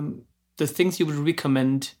the things you would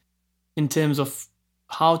recommend in terms of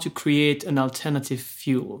how to create an alternative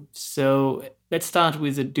fuel. So let's start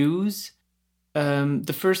with the do's.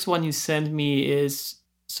 The first one you sent me is,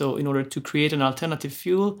 so in order to create an alternative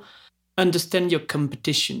fuel, understand your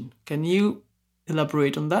competition. Can you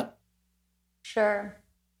elaborate on that? Sure.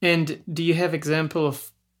 And do you have example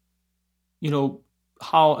of,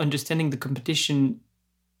 how understanding the competition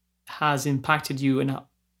has impacted you and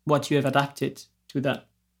what you have adapted to that?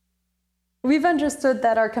 We've understood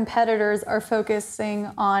that our competitors are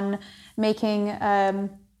focusing on making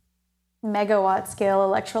megawatt scale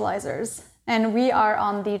electrolyzers. And we are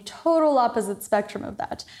on the total opposite spectrum of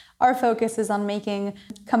that. Our focus is on making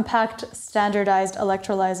compact, standardized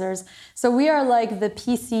electrolyzers. So we are like the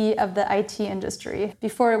PC of the IT industry.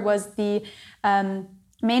 Before it was the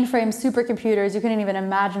mainframe supercomputers, you couldn't even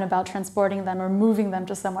imagine about transporting them or moving them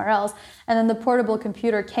to somewhere else. And then the portable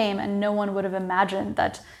computer came, and no one would have imagined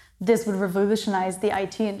that this would revolutionize the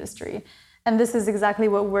IT industry. And this is exactly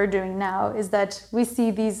what we're doing now, is that we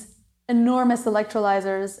see these enormous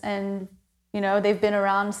electrolyzers and They've been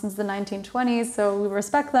around since the 1920s, so we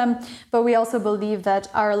respect them. But we also believe that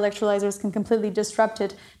our electrolyzers can completely disrupt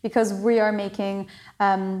it because we are making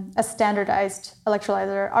a standardized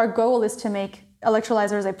electrolyzer. Our goal is to make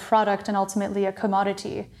electrolyzers a product and ultimately a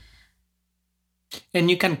commodity.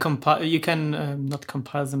 And you can not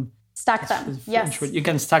compile them. Stack them, yes. You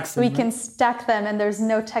can stack them. We can stack them, and there's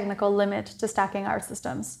no technical limit to stacking our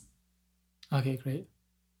systems. Okay, great.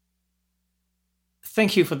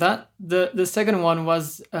 Thank you for that. The second one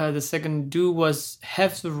was, the second do was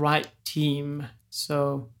have the right team.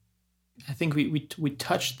 So I think we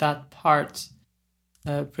touched that part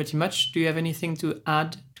pretty much. Do you have anything to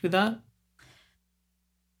add to that?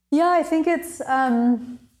 Yeah, I think it's...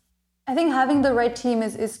 I think having the right team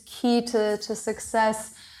is key to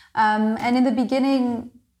success. And in the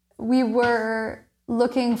beginning, we were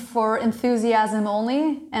looking for enthusiasm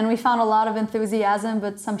only, and we found a lot of enthusiasm,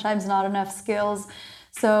 but sometimes not enough skills.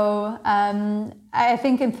 So I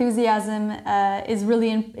think enthusiasm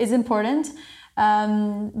is important,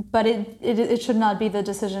 but it should not be the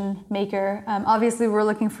decision maker. Obviously, we're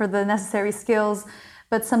looking for the necessary skills,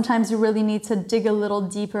 but sometimes you really need to dig a little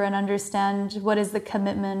deeper and understand what is the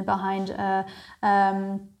commitment behind a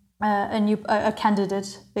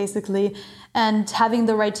candidate, basically. And having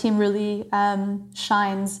the right team really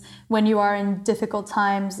shines when you are in difficult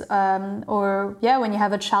times, when you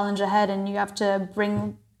have a challenge ahead and you have to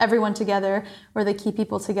bring everyone together or the key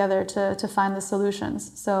people together to find the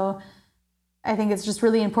solutions. So I think it's just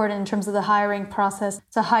really important in terms of the hiring process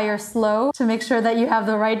to hire slow, to make sure that you have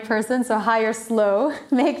the right person. So hire slow,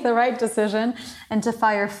 make the right decision, and to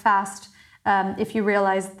fire fast if you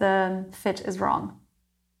realize the fit is wrong.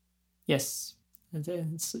 Yes,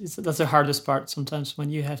 that's the hardest part sometimes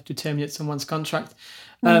when you have to terminate someone's contract.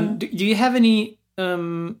 Do you have any,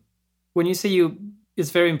 when you say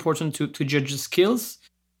it's very important to judge the skills,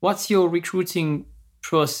 what's your recruiting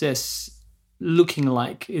process looking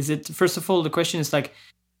like? Is it, first of all, the question is like,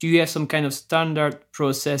 do you have some kind of standard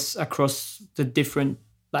process across the different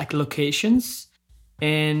locations?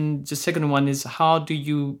 And the second one is, how do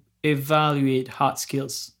you evaluate hard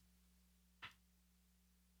skills?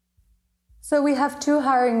 So we have 2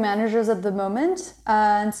 hiring managers at the moment.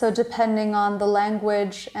 And so depending on the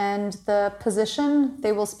language and the position,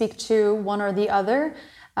 they will speak to one or the other.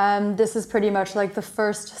 This is pretty much like the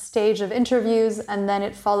first stage of interviews, and then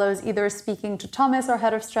it follows either speaking to Thomas, our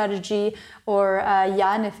head of strategy, or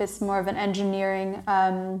Jan, if it's more of an engineering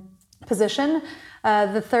position.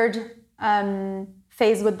 The third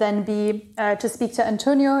phase would then be to speak to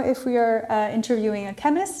Antonio if we are interviewing a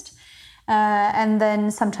chemist. And then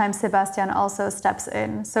sometimes Sebastian also steps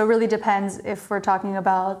in. So it really depends if we're talking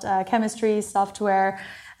about chemistry, software,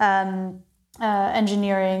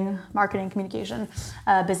 engineering, marketing, communication,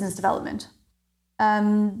 business development.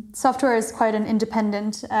 Software is quite an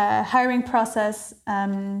independent hiring process,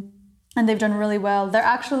 and they've done really well.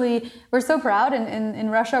 We're so proud. In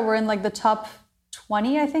Russia, we're in the top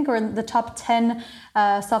 20, I think, or in the top 10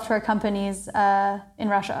 software companies in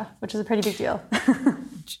Russia, which is a pretty big deal.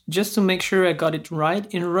 Just to make sure I got it right,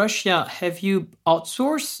 in Russia, have you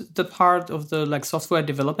outsourced the part of the software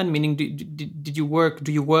development? Meaning, do you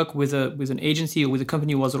work with an agency or with a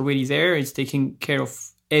company who was already there? It's taking care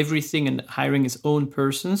of everything and hiring its own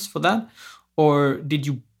persons for that, or did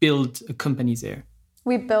you build a company there?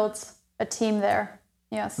 We built a team there.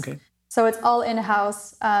 Yes. Okay. So it's all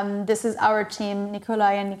in-house. This is our team,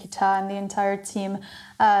 Nikolai and Nikita, and the entire team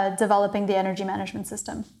developing the energy management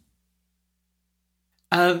system.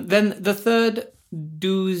 Then the third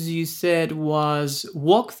do's you said was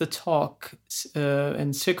walk the talk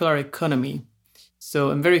and circular economy.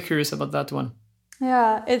 So I'm very curious about that one.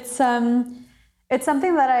 Yeah, it's something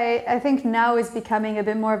that I think now is becoming a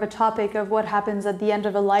bit more of a topic of what happens at the end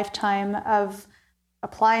of a lifetime of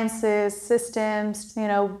appliances, systems.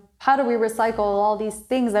 How do we recycle all these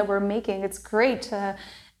things that we're making? It's great to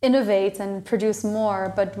innovate and produce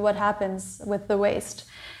more, but what happens with the waste?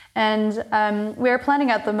 And we are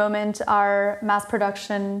planning at the moment our mass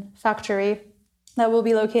production factory that will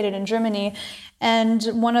be located in Germany. And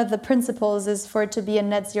one of the principles is for it to be a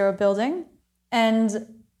net zero building.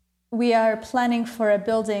 And we are planning for a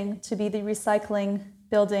building to be the recycling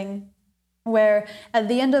building, where at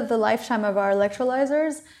the end of the lifetime of our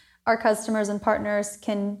electrolyzers, our customers and partners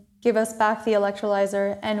can give us back the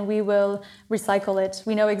electrolyzer and we will recycle it.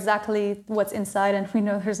 We know exactly what's inside and we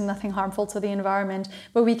know there's nothing harmful to the environment,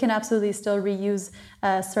 but we can absolutely still reuse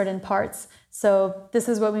certain parts. So this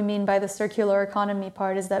is what we mean by the circular economy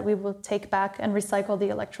part, is that we will take back and recycle the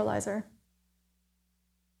electrolyzer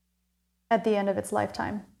at the end of its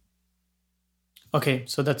lifetime. Okay,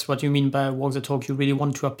 so that's what you mean by walk the talk. You really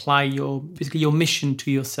want to apply basically your mission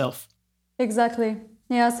to yourself. Exactly.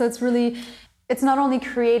 Yeah, so it's not only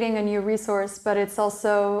creating a new resource, but it's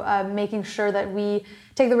also making sure that we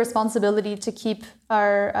take the responsibility to keep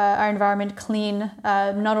our environment clean,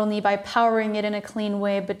 not only by powering it in a clean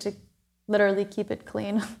way, but to literally keep it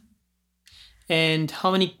clean. And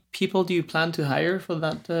how many people do you plan to hire for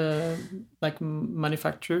that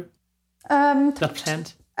manufacturer, that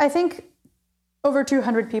plant? I think over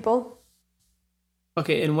 200 people.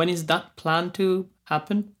 Okay, and when is that planned to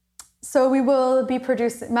happen? So we will be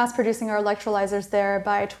mass producing our electrolyzers there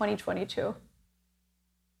by 2022.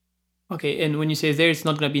 Okay, and when you say there, it's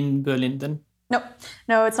not going to be in Berlin then?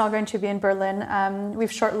 No, it's not going to be in Berlin. We've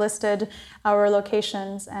shortlisted our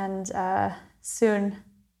locations, and soon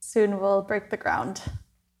we'll break the ground.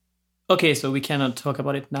 Okay, so we cannot talk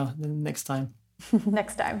about it now. Then next time.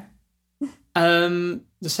 Next time.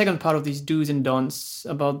 The second part of these do's and don'ts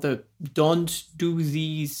about the don't do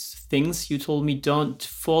these things. You told me don't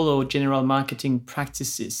follow general marketing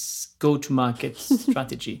practices, go-to-market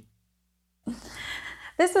strategy.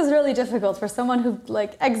 This is really difficult for someone who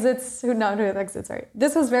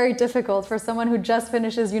This was very difficult for someone who just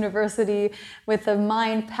finishes university with a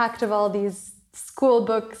mind packed of all these school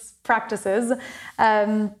books practices,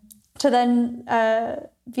 to then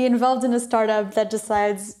be involved in a startup that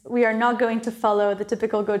decides we are not going to follow the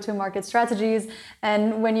typical go-to-market strategies.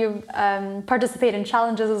 And when you participate in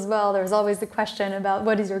challenges as well, there's always the question about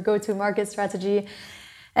what is your go-to-market strategy.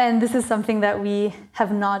 And this is something that we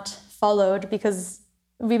have not followed because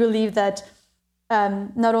we believe that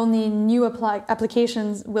not only new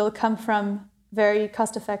applications will come from very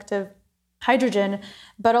cost-effective hydrogen,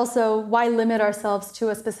 but also why limit ourselves to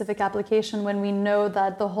a specific application when we know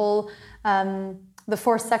that the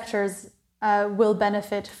four sectors will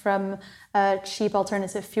benefit from cheap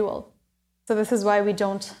alternative fuel. So this is why we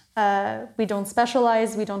don't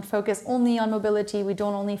specialize. We don't focus only on mobility. We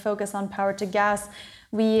don't only focus on power to gas.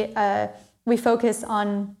 We focus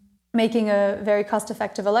on making a very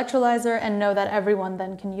cost-effective electrolyzer and know that everyone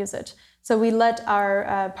then can use it. So we let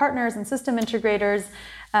our partners and system integrators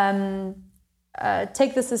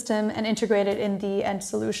take the system and integrate it in the end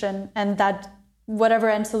solution, and that whatever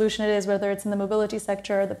end solution it is, whether it's in the mobility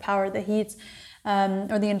sector, the power, the heat,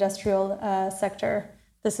 or the industrial sector,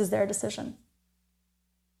 this is their decision.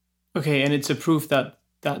 Okay, and it's a proof that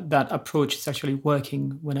approach is actually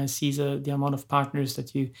working when I see the amount of partners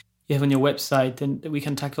that you have on your website, and we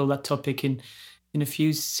can tackle that topic in a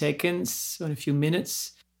few seconds or in a few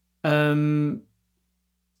minutes.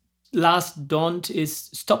 Last don't is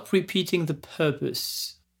stop repeating the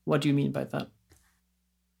purpose. What do you mean by that?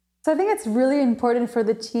 So I think it's really important for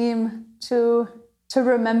the team to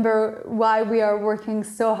remember why we are working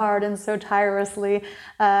so hard and so tirelessly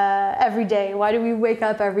every day. Why do we wake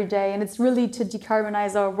up every day? And it's really to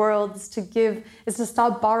decarbonize our world. It's to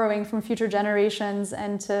stop borrowing from future generations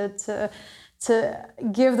and to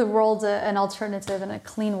give the world an alternative and a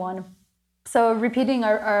clean one. So repeating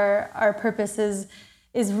our purpose is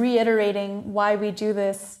reiterating why we do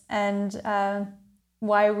this and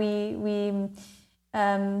why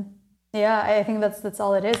I think that's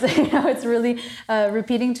all it is. It's really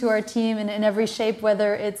repeating to our team in every shape,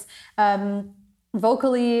 whether it's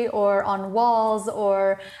vocally or on walls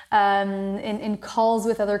or in calls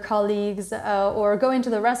with other colleagues or going to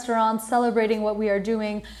the restaurant, celebrating what we are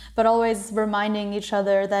doing, but always reminding each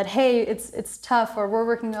other that, hey, it's tough or we're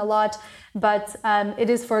working a lot, but it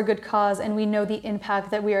is for a good cause, and we know the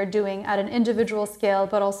impact that we are doing at an individual scale,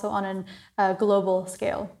 but also on a global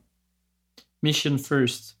scale. Mission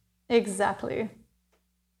first. Exactly.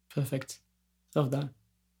 Perfect. Love that.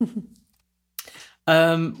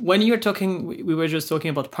 When you're talking, we were just talking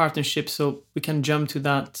about partnerships, so we can jump to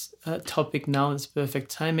that topic now. It's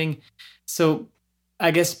perfect timing. So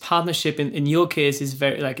I guess partnership in your case is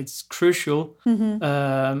very, it's crucial.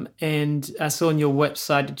 Mm-hmm. And I saw on your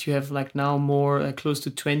website that you have now more close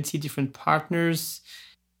to 20 different partners,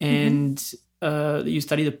 and you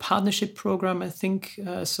studied a partnership program, I think.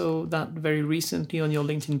 So that very recently on your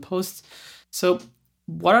LinkedIn post. So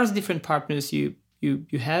what are the different partners you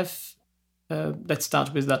have? Let's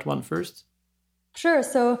start with that one first. Sure.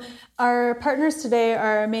 So our partners today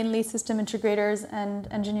are mainly system integrators and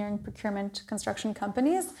engineering, procurement, construction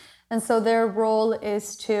companies. And so their role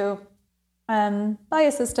is to buy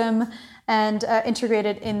a system and integrate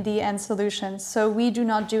it in the end solution. So we do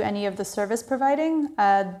not do any of the service providing.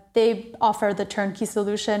 They offer the turnkey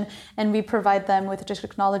solution, and we provide them with the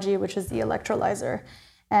technology, which is the electrolyzer.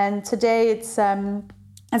 And today it's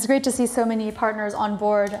great to see so many partners on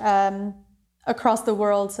board. across the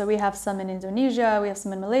world. So we have some in Indonesia, we have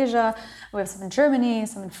some in Malaysia, we have some in Germany,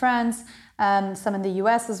 some in France, some in the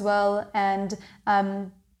US as well. And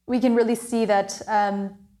we can really see that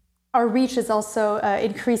our reach is also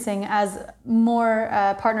increasing as more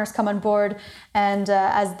partners come on board and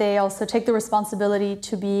as they also take the responsibility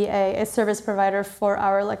to be a service provider for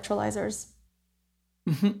our electrolyzers.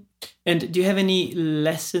 Mm-hmm. And do you have any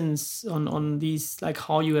lessons on these, like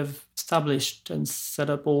how you have established and set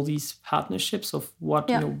up all these partnerships of what,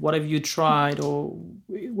 what have you tried, or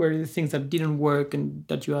where are the things that didn't work and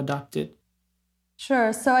that you adapted?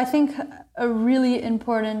 Sure. So I think a really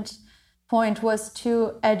important point was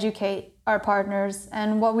to educate our partners.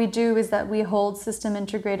 And what we do is that we hold system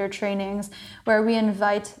integrator trainings where we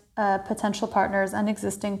invite potential partners and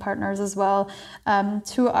existing partners as well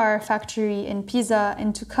to our factory in Pisa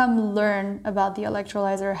and to come learn about the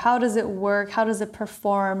electrolyzer. How does it work? How does it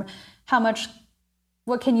perform?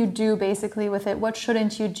 What can you do basically with it? What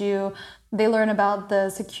shouldn't you do? They learn about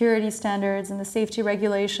the security standards and the safety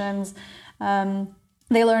regulations.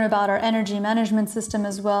 They learn about our energy management system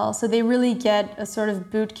as well. So they really get a sort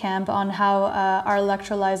of boot camp on how our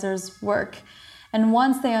electrolyzers work. And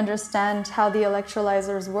once they understand how the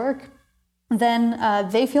electrolyzers work, then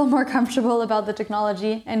they feel more comfortable about the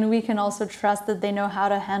technology, and we can also trust that they know how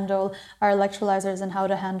to handle our electrolyzers and how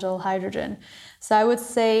to handle hydrogen. So I would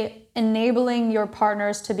say enabling your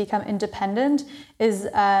partners to become independent is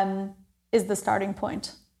the starting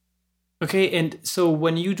point. Okay, and so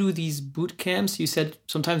when you do these boot camps, you said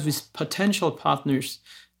sometimes with potential partners,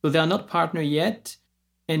 so they are not partner yet,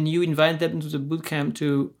 and you invite them to the boot camp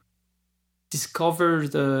to discover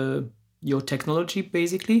your technology,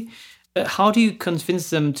 basically. How do you convince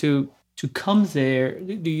them to come there?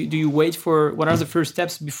 Do you wait for, what are the first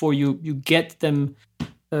steps before you get them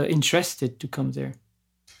interested to come there?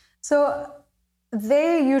 So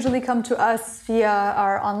they usually come to us via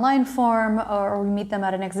our online form, or we meet them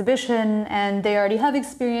at an exhibition, and they already have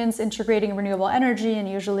experience integrating renewable energy,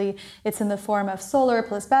 and usually it's in the form of solar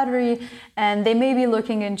plus battery, and they may be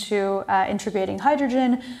looking into integrating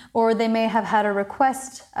hydrogen, or they may have had a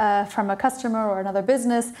request from a customer or another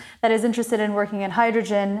business that is interested in working in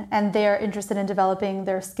hydrogen, and they are interested in developing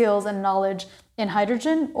their skills and knowledge in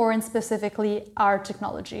hydrogen or in specifically our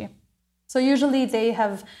technology. So usually they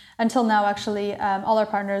have, until now actually, all our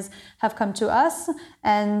partners have come to us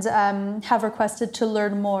and have requested to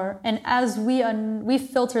learn more. And as we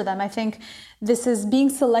filter them, I think this is, being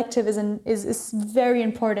selective is very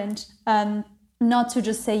important. Not to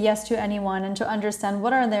just say yes to anyone, and to understand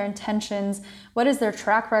what are their intentions, what is their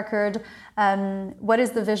track record, what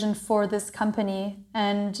is the vision for this company,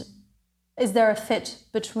 and is there a fit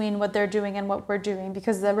between what they're doing and what we're doing?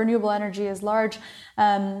 Because the renewable energy is large,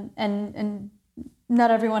 and not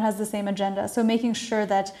everyone has the same agenda. So making sure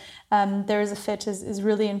that there is a fit is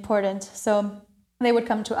really important. So they would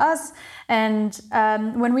come to us, and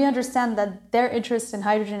when we understand that their interest in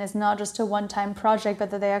hydrogen is not just a one-time project, but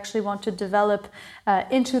that they actually want to develop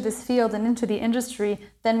into this field and into the industry,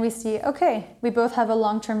 then we see, okay, we both have a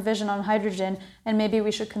long-term vision on hydrogen, and maybe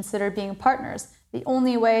we should consider being partners. The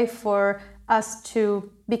only way for us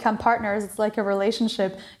to become partners, it's like a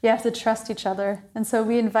relationship. You have to trust each other. And so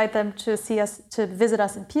we invite them to see us, to visit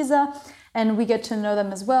us in Pisa, and we get to know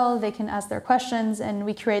them as well. They can ask their questions, and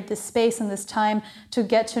we create this space and this time to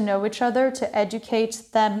get to know each other, to educate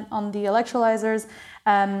them on the electrolyzers,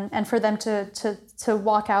 and for them to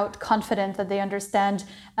walk out confident that they understand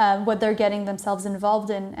what they're getting themselves involved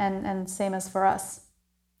in, and same as for us.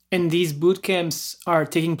 And these boot camps are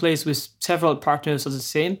taking place with several partners at the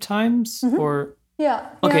same times, Mm-hmm. or? Yeah.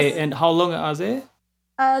 Okay, yes. And how long are they?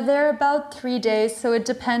 They're about 3 days, so it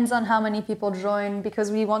depends on how many people join,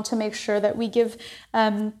 because we want to make sure that we give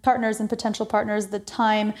partners and potential partners the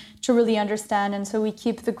time to really understand. And so we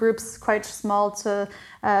keep the groups quite small, to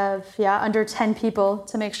under 10 people,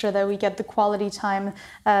 to make sure that we get the quality time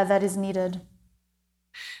that is needed.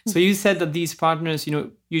 So you said that these partners,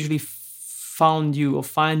 usually find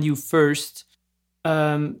you first.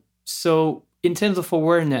 So in terms of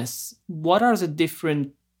awareness, what are the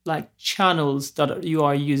different channels that you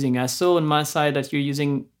are using? I saw on my side that you're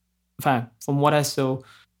using, from what I saw,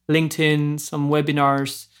 LinkedIn, some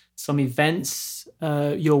webinars, some events,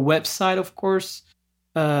 your website, of course.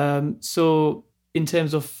 So in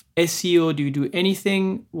terms of SEO, do you do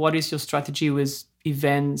anything? What is your strategy with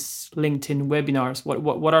events, LinkedIn, webinars?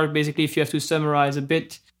 What are, basically, if you have to summarize a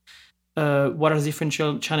bit, what are the different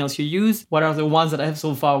channels you use? What are the ones that have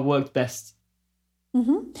so far worked best?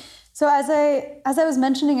 Mm-hmm. So as I was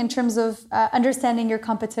mentioning, in terms of understanding your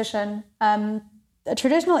competition, a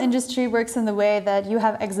traditional industry works in the way that you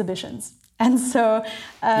have exhibitions. And so,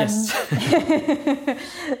 yes.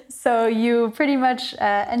 so you pretty much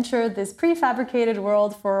enter this prefabricated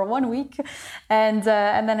world for 1 week, and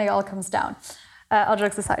then it all comes down. All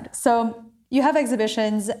jokes aside. So you have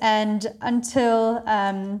exhibitions, and until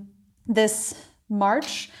this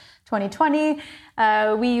March 2020,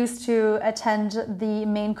 we used to attend the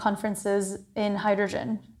main conferences in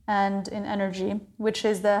hydrogen and in energy, which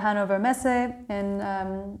is the Hannover Messe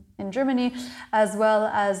in Germany, as well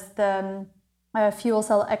as the Fuel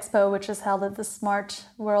Cell Expo, which is held at the Smart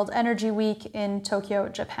World Energy Week in Tokyo,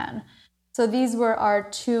 Japan. So these were our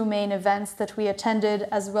two main events that we attended,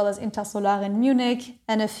 as well as Intersolar in Munich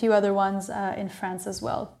and a few other ones in France as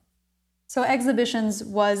well. So exhibitions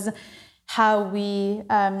was how we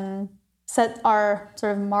set our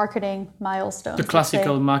sort of marketing milestones. The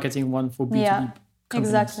classical marketing one for B2B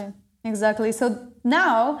companies. Exactly. So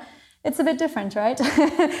now it's a bit different, right?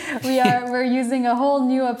 We're using a whole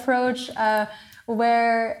new approach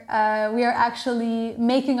where we are actually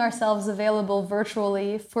making ourselves available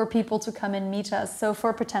virtually for people to come and meet us. So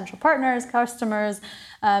for potential partners, customers,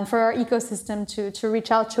 for our ecosystem to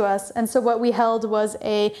reach out to us. And so what we held was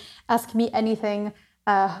a Ask Me Anything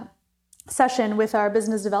session with our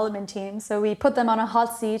business development team. So we put them on a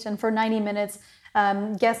hot seat, and for 90 minutes,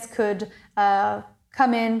 guests could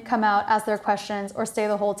come in, come out, ask their questions, or stay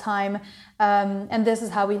the whole time. And this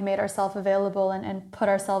is how we made ourselves available and put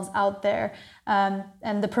ourselves out there.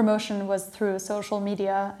 And the promotion was through social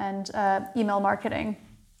media and email marketing.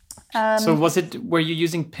 So were you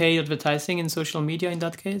using paid advertising in social media in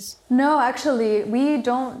that case? No, actually, we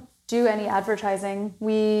don't do any advertising.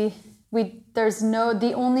 The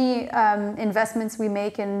only investments we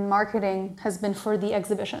make in marketing has been for the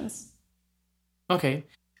exhibitions. Okay.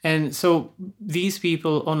 And so these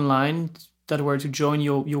people online that were to join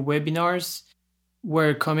your webinars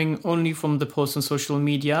were coming only from the posts on social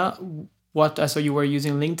media. I saw you were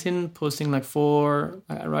using LinkedIn, posting like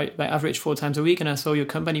by average 4 times a week. And I saw your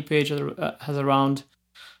company page has around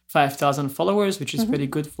 5,000 followers, which is pretty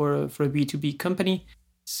good for a B2B company.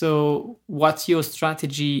 So what's your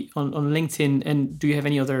strategy on LinkedIn, and do you have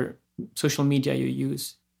any other social media you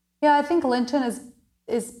use? Yeah, I think LinkedIn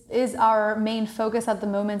is our main focus at the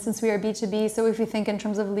moment, since we are B2B. So if you think in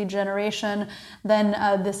terms of lead generation, then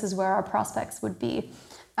this is where our prospects would be.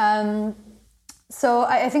 So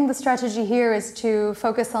I think the strategy here is to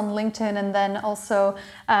focus on LinkedIn and then also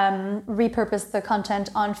repurpose the content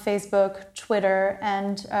on Facebook, Twitter,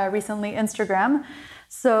 and recently Instagram.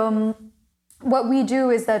 So what we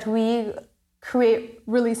do is that we create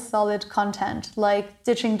really solid content, like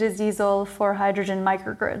ditching diesel for hydrogen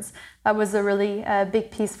microgrids. That was a really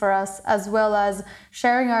big piece for us, as well as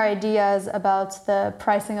sharing our ideas about the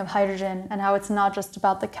pricing of hydrogen and how it's not just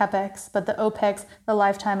about the CapEx, but the OpEx, the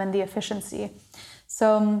lifetime, and the efficiency.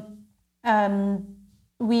 So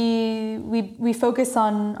we focus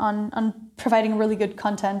on providing really good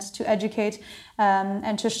content to educate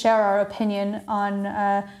and to share our opinion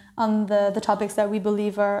on the topics that we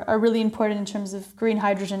believe are really important in terms of green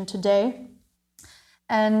hydrogen today.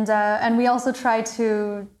 And we also try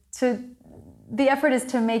to the effort is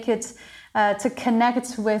to make it to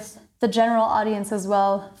connect with the general audience as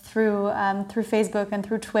well through Facebook and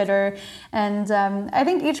through Twitter. And I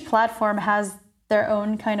think each platform has their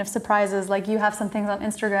own kind of surprises. Like you have some things on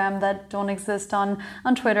Instagram that don't exist on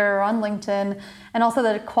Twitter or on LinkedIn. And also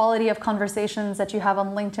the quality of conversations that you have on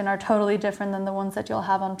LinkedIn are totally different than the ones that you'll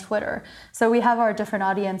have on Twitter. So we have our different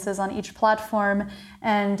audiences on each platform,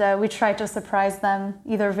 and we try to surprise them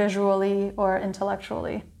either visually or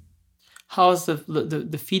intellectually. How's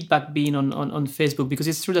the feedback been on Facebook? Because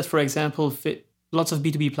it's true that, for example, lots of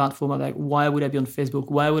B2B platforms are like, why would I be on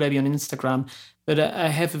Facebook? Why would I be on Instagram? But I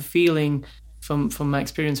have a feeling from my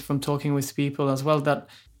experience from talking with people as well that,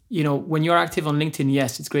 you know, when you're active on LinkedIn,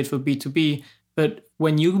 yes, it's great for B2B, but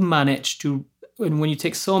when you manage to, and when you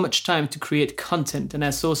take so much time to create content, and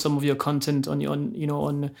I saw some of your content on your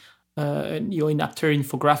in-after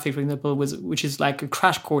infographic, for example, which is like a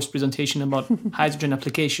crash course presentation about hydrogen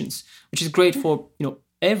applications, which is great for, you know,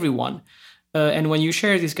 everyone. And when you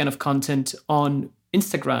share this kind of content on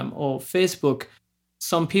Instagram or Facebook,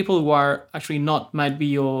 some people who are actually might be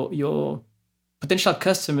your potential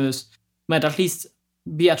customers might at least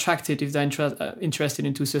be attracted if they're interested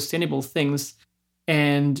into sustainable things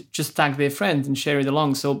and just tag their friends and share it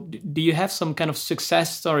along. So do you have some kind of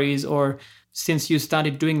success stories, or since you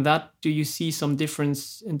started doing that, do you see some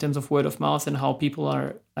difference in terms of word of mouth and how people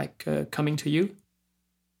are coming to you?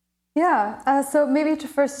 Yeah, so maybe to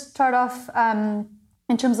first start off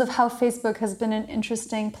in terms of how Facebook has been an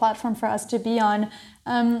interesting platform for us to be on,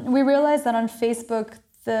 we realized that on Facebook,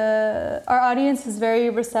 our audience is very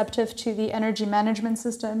receptive to the energy management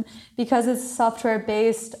system because it's software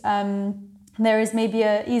based. There is maybe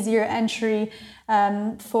a easier entry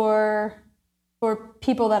for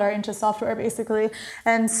people that are into software, basically.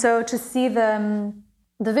 And so to see the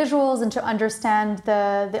visuals and to understand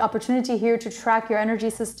the opportunity here to track your energy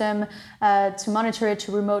system, to monitor it,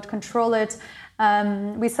 to remote control it,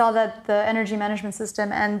 we saw that the energy management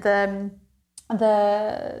system and the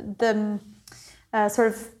sort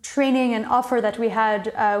of training and offer that we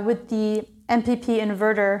had with the MPP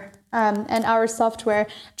inverter and our software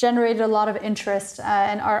generated a lot of interest,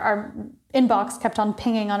 and our inbox kept on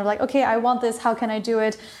pinging on like, okay, I want this. How can I do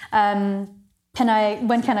it? When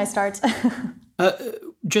can I start?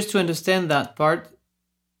 Just to understand that part,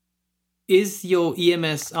 is your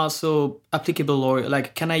EMS also applicable, or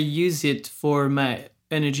like, can I use it for my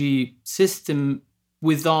energy system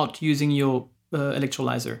without using your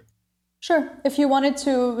electrolyzer? Sure. If you wanted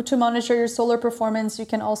to monitor your solar performance, you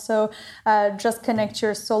can also just connect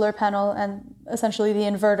your solar panel and essentially the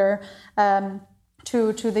inverter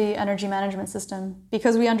to the energy management system,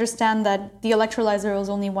 because we understand that the electrolyzer is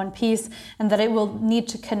only one piece and that it will need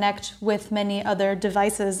to connect with many other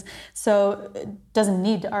devices. So it doesn't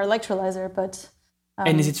need our electrolyzer, but...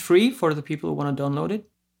 and is it free for the people who want to download it?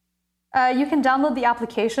 You can download the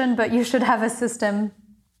application, but you should have a system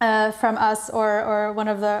from us or one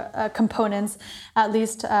of the components, at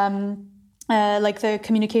least like the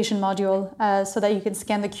communication module, so that you can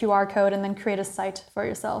scan the QR code and then create a site for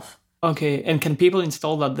yourself. Okay, and can people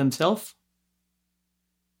install that themselves?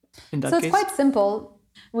 So it's quite simple.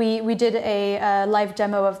 We did a live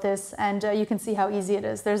demo of this, and you can see how easy it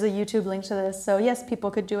is. There's a YouTube link to this. So yes, people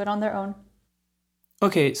could do it on their own.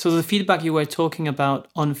 Okay, so the feedback you were talking about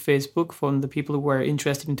on Facebook from the people who were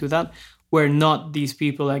interested into that were not these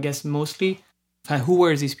people, I guess, mostly. Who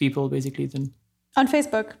were these people, basically, then? On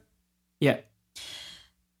Facebook. Yeah.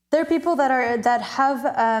 There are people that have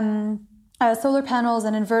solar panels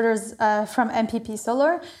and inverters from MPP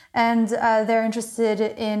Solar, and they're interested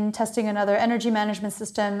in testing another energy management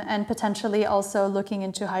system and potentially also looking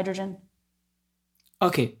into hydrogen.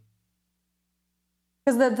 Okay.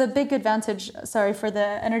 Because the big advantage, for the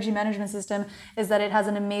energy management system is that it has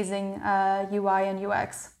an amazing UI and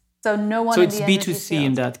UX. So no one. So it's B2C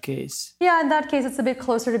in that case. Yeah, in that case, it's a bit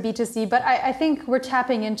closer to B2C. But I think we're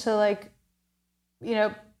tapping into like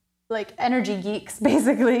energy geeks,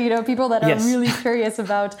 basically. People that are really curious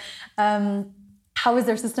about how is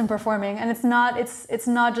their system performing, and it's not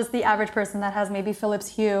just the average person that has maybe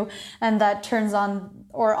Philips Hue and that turns on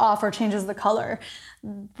or off or changes the color.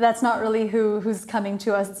 That's not really who's coming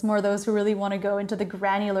to us. It's more those who really want to go into the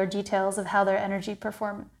granular details of how their energy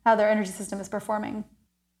system is performing.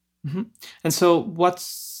 Mm-hmm. And so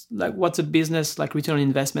what's a business like return on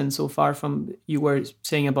investment so far from, you were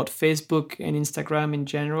saying about Facebook and Instagram in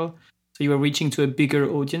general? So you were reaching to a bigger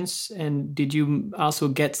audience, and did you also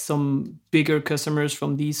get some bigger customers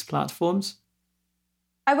from these platforms?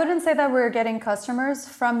 I wouldn't say that we're getting customers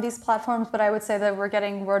from these platforms, but I would say that we're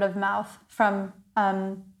getting word of mouth from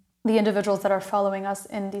the individuals that are following us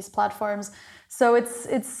in these platforms. So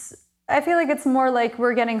I feel like it's more like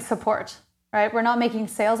we're getting support. Right, we're not making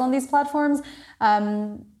sales on these platforms,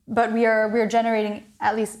 but we're generating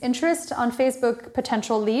at least interest on Facebook,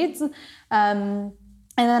 potential leads, and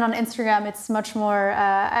then on Instagram, it's much more.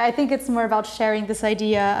 I think it's more about sharing this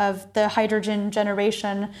idea of the hydrogen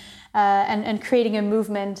generation and creating a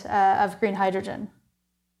movement of green hydrogen.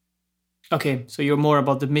 Okay, so you're more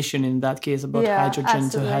about the mission in that case, about hydrogen,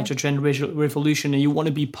 absolutely. the hydrogen revolution, and you want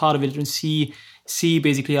to be part of it and see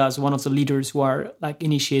basically as one of the leaders who are like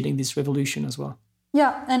initiating this revolution as well.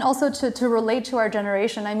 Yeah, and also to relate to our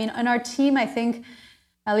generation. I mean, in our team, I think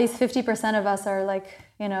at least 50% of us are like,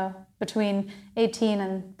 between 18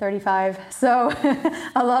 and 35. So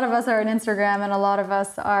a lot of us are on Instagram, and a lot of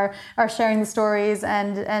us are sharing the stories,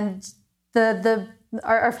 and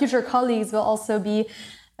our future colleagues will also be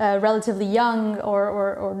relatively young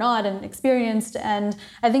or not and experienced. And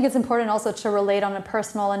I think it's important also to relate on a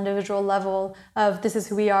personal, individual level of this is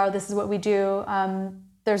who we are, this is what we do.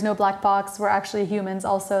 There's no black box. We're actually humans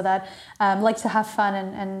also that like to have fun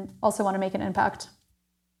and also want to make an impact.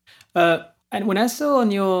 And when I saw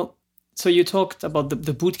on so you talked about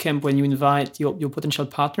the bootcamp when you invite your potential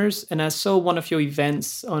partners, and I saw one of your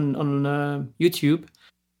events on YouTube,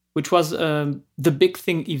 which was the Big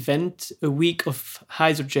Thing event, a week of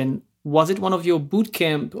hydrogen. Was it one of your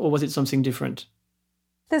bootcamp, or was it something different?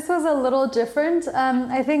 This was a little different.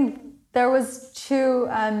 I think there was two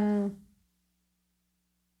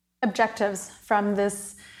objectives from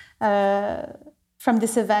this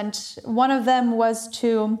event. One of them was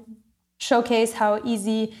to showcase how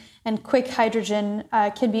easy and quick hydrogen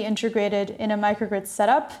can be integrated in a microgrid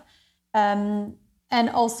setup, and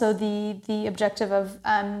also the objective of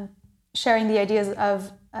sharing the ideas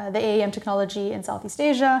of the AAM technology in Southeast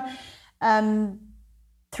Asia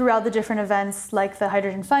throughout the different events like the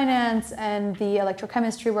hydrogen finance and the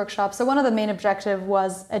electrochemistry workshop. So one of the main objectives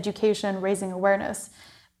was education, raising awareness.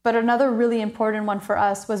 But another really important one for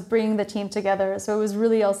us was bringing the team together. So it was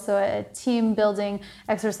really also a team building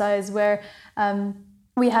exercise where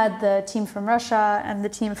we had the team from Russia and the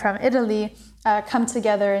team from Italy come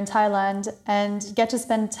together in Thailand and get to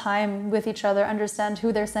spend time with each other, understand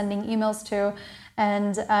who they're sending emails to,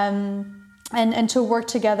 and to work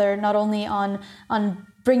together not only on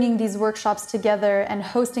bringing these workshops together and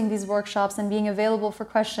hosting these workshops and being available for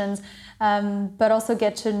questions, but also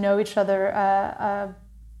get to know each other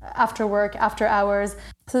after work, after hours.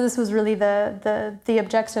 So this was really the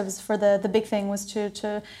objectives for the big thing, was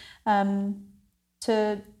to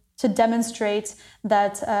demonstrate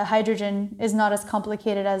that hydrogen is not as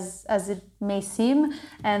complicated as it may seem,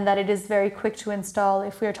 and that it is very quick to install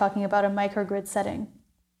if we are talking about a microgrid setting.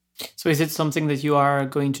 So is it something that you are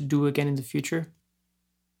going to do again in the future?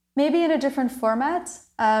 Maybe in a different format,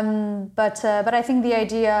 but I think the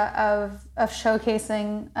idea of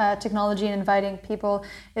showcasing technology and inviting people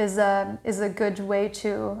is a good way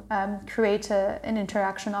to create an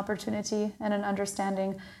interaction opportunity and an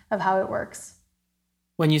understanding of how it works.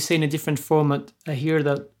 When you say in a different format, I hear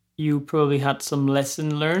that you probably had some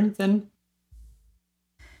lesson learned then?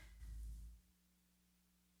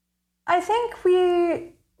 I think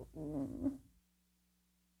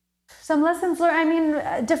some lessons learned. I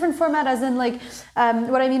mean, different format as in like,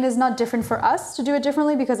 what I mean is not different for us to do it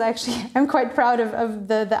differently, because actually I'm quite proud of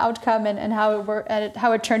the outcome and how it worked and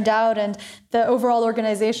how it turned out and the overall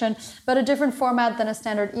organization, but a different format than a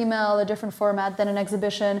standard email, a different format than an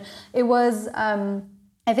exhibition. It was,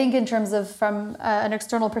 I think in terms of from an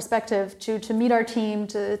external perspective to meet our team,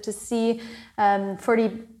 to see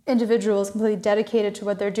 40 individuals completely dedicated to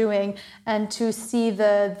what they're doing, and to see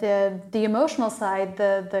the emotional side,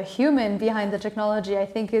 the human behind the technology, I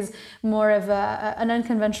think is more of an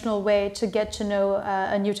unconventional way to get to know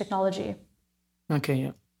a new technology. Okay,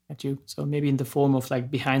 yeah, got you. So maybe in the form of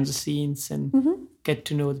like behind the scenes and get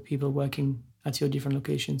to know the people working at your different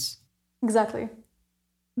locations. Exactly.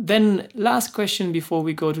 Then last question before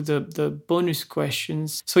we go to the bonus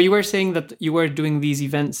questions. So you were saying that you were doing these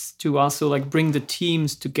events to also like bring the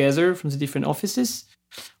teams together from the different offices.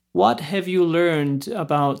 What have you learned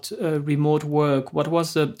about remote work? What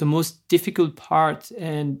was the most difficult part?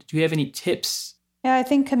 And do you have any tips? Yeah, I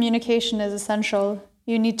think communication is essential.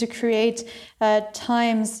 You need to create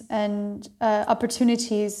times and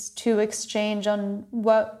opportunities to exchange on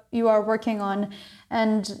what you are working on.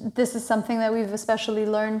 And this is something that we've especially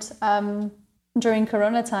learned during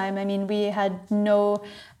Corona time. I mean, we had no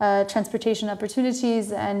transportation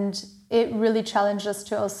opportunities, and it really challenged us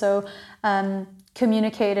to also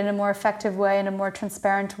communicate in a more effective way, in a more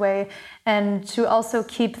transparent way, and to also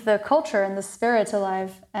keep the culture and the spirit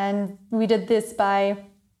alive. And we did this by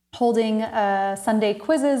holding Sunday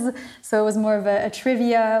quizzes. So it was more of a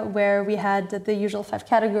trivia where we had the usual 5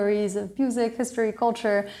 categories of music, history,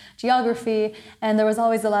 culture, geography, and there was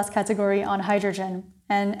always the last category on hydrogen.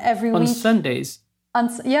 And every week... On Sundays?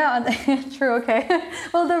 True, okay.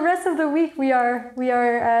 Well, the rest of the week we are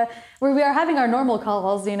having our normal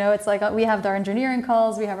calls, you know, it's like we have our engineering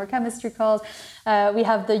calls, we have our chemistry calls, we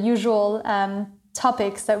have the usual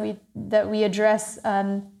topics that we address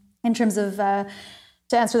in terms of...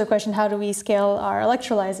 to answer the question, how do we scale our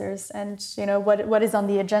electrolyzers, and you know what is on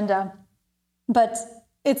the agenda? But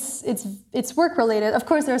it's work related. Of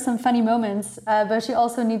course, there are some funny moments, but you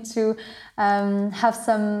also need to have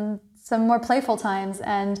some more playful times,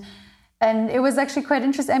 and it was actually quite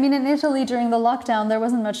interesting. I mean, in Italy during the lockdown, there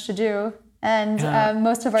wasn't much to do, and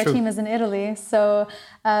most of our team is in Italy, so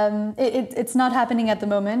it's not happening at the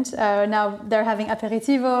moment. Now they're having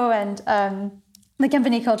aperitivo and. The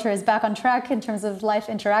company culture is back on track in terms of live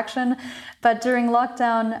interaction. But during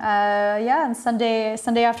lockdown, and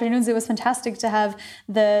Sunday afternoons, it was fantastic to have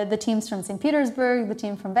the teams from St. Petersburg, the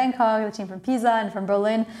team from Bangkok, the team from Pisa and from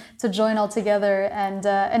Berlin to join all together and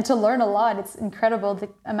to learn a lot. It's incredible the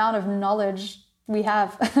amount of knowledge we have.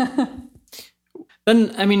 Then,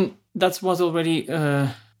 I mean, that was already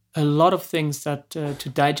a lot of things that to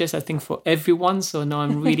digest, I think, for everyone. So now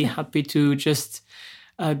I'm really happy to just...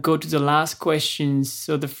 go to the last questions.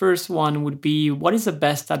 So the first one would be, what is the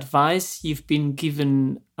best advice you've been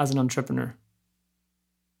given as an entrepreneur?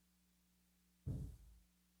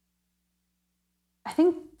 I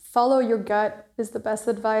think follow your gut is the best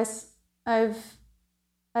advice.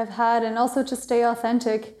 I've had, and also to stay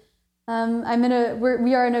authentic. We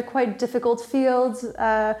are in a quite difficult field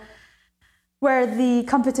where the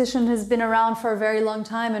competition has been around for a very long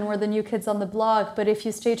time and we're the new kids on the block. But if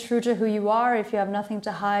you stay true to who you are, if you have nothing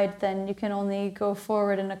to hide, then you can only go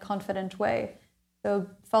forward in a confident way. So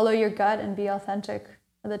follow your gut and be authentic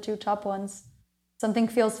are the two top ones. Something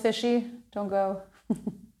feels fishy, don't go.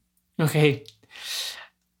 Okay.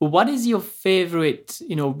 What is your favorite,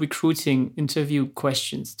 recruiting interview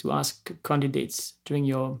questions to ask candidates during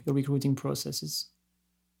your recruiting processes?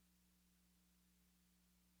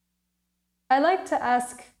 I like to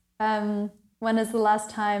ask, when is the last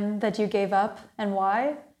time that you gave up and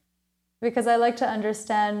why? Because I like to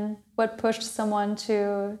understand what pushed someone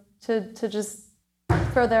to just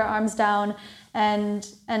throw their arms down and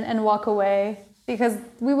walk away. Because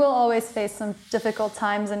we will always face some difficult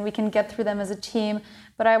times and we can get through them as a team.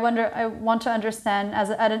 But I want to understand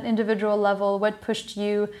at an individual level, what pushed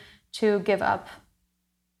you to give up?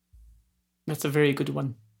 That's a very good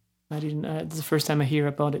one. It's the first time I hear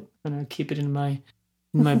about it, and I'll keep it in my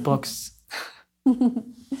box.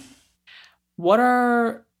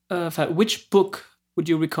 Which book would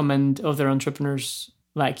you recommend other entrepreneurs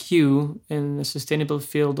like you in the sustainable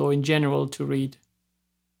field or in general to read?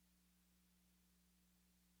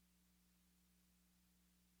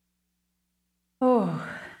 Oh,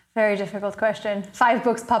 very difficult question. 5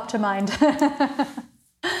 books pop to mind.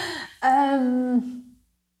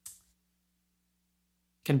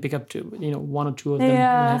 Can pick up to 1 or 2 of them.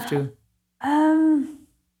 Yeah. You have to.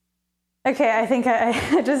 Okay, I think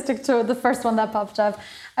I just stick to the first one that popped up.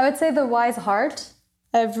 I would say The Wise Heart.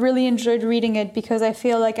 I've really enjoyed reading it because I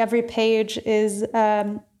feel like every page is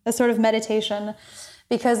a sort of meditation,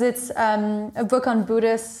 because it's a book on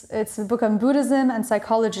It's a book on Buddhism and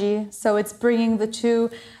psychology. So it's bringing the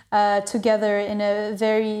two together in a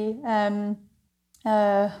very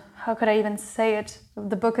how could I even say it?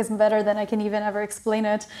 The book is better than I can even ever explain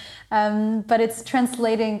it. But it's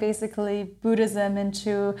translating basically Buddhism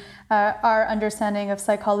into our understanding of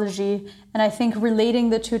psychology. And I think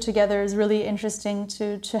relating the two together is really interesting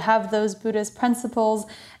to have those Buddhist principles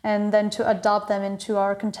and then to adopt them into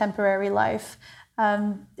our contemporary life.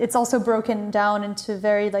 It's also broken down into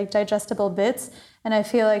very digestible bits. And I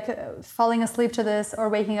feel like falling asleep to this or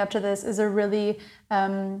waking up to this is a really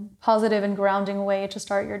positive and grounding way to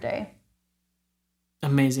start your day.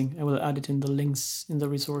 Amazing. I will add it in the links in the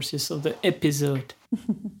resources of the episode.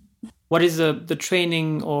 What is the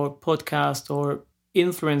training or podcast or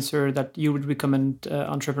influencer that you would recommend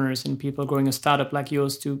entrepreneurs and people growing a startup like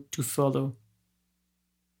yours to follow?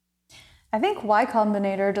 I think Y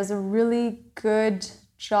Combinator does a really good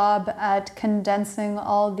job at condensing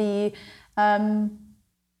all the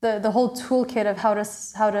whole toolkit of how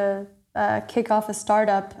to kick off a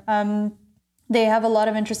startup. They have a lot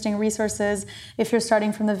of interesting resources if you're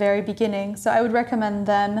starting from the very beginning. So I would recommend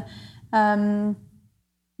them.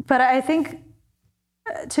 But I think,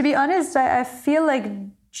 to be honest, I feel like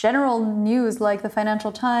general news like the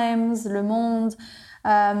Financial Times, Le Monde,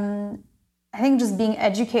 I think just being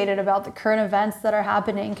educated about the current events that are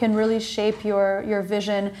happening can really shape your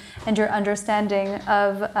vision and your understanding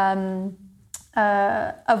of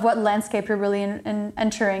what landscape you're really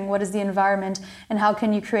entering, what is the environment, and how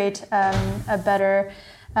can you create a better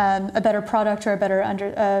product or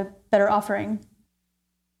a better offering.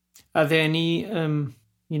 Are there any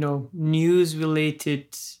news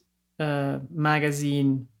related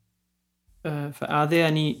magazine? Are there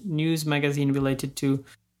any news magazine related to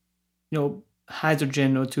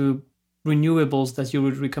hydrogen or to renewables that you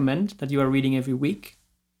would recommend that you are reading every week?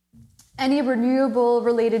 Any renewable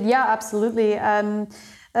related? Yeah, absolutely.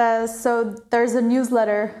 So there's a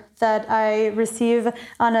newsletter that I receive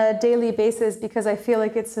on a daily basis because I feel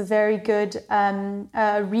like it's a very good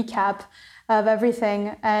recap of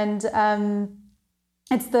everything. And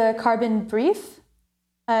it's the Carbon Brief.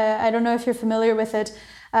 I don't know if you're familiar with it,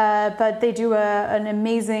 but they do an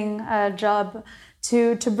amazing job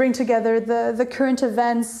to bring together the current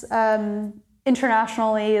events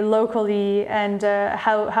internationally, locally, and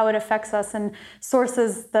how it affects us, and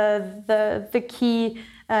sources the key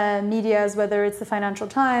medias, whether it's the Financial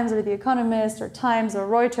Times or the Economist or Times or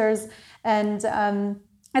Reuters. And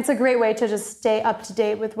it's a great way to just stay up to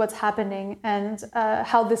date with what's happening and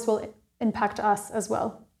how this will impact us as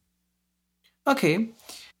well. Okay,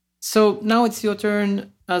 so now it's your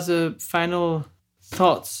turn as a final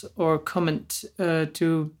thoughts or comment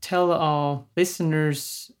to tell our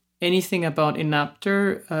listeners anything about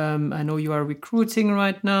Enapter. I know you are recruiting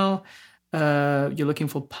right now. You're looking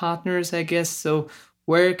for partners, I guess. So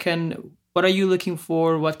what are you looking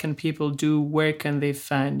for? What can people do? Where can they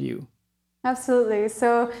find you? Absolutely.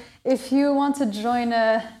 So if you want to join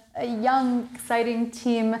a young, exciting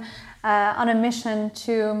team on a mission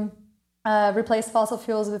to replace fossil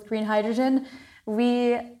fuels with green hydrogen,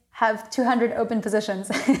 we have 200 open positions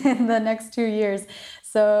in the next 2 years.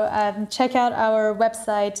 So check out our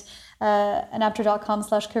website,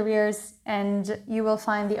 enapter.com/careers, and you will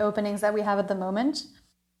find the openings that we have at the moment.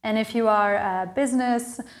 And if you are a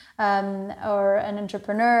business or an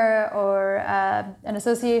entrepreneur or an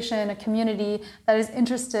association, a community that is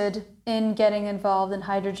interested in getting involved in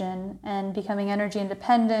hydrogen and becoming energy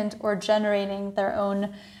independent or generating their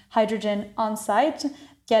own hydrogen on site,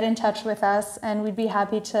 get in touch with us and we'd be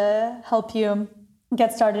happy to help you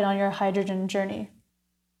get started on your hydrogen journey.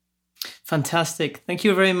 Fantastic. Thank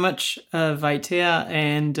you very much, Vaitea,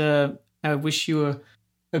 and I wish you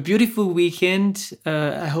a beautiful weekend.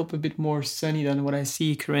 I hope a bit more sunny than what I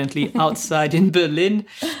see currently outside in Berlin.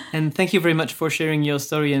 And thank you very much for sharing your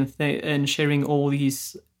story and sharing all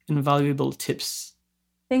these invaluable tips.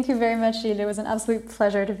 Thank you very much, Gilles. It was an absolute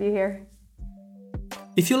pleasure to be here.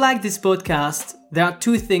 If you like this podcast, there are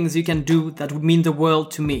 2 things you can do that would mean the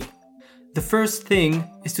world to me. The first thing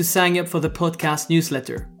is to sign up for the podcast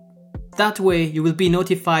newsletter. That way you will be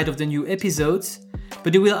notified of the new episodes,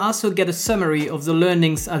 but you will also get a summary of the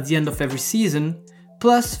learnings at the end of every season.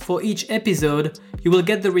 Plus, for each episode, you will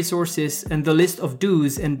get the resources and the list of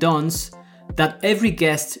do's and don'ts that every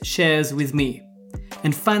guest shares with me.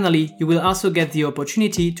 And finally, you will also get the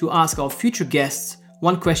opportunity to ask our future guests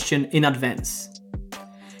one question in advance.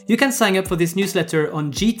 You can sign up for this newsletter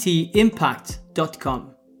on gtimpact.com.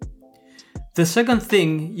 The second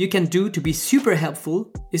thing you can do to be super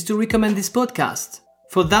helpful is to recommend this podcast.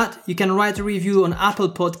 For that, you can write a review on Apple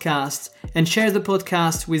Podcasts and share the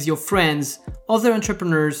podcast with your friends, other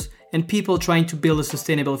entrepreneurs, and people trying to build a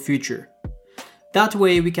sustainable future. That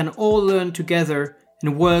way, we can all learn together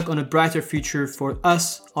and work on a brighter future for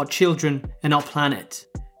us, our children, and our planet.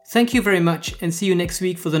 Thank you very much and see you next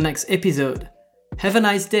week for the next episode. Have a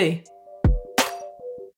nice day.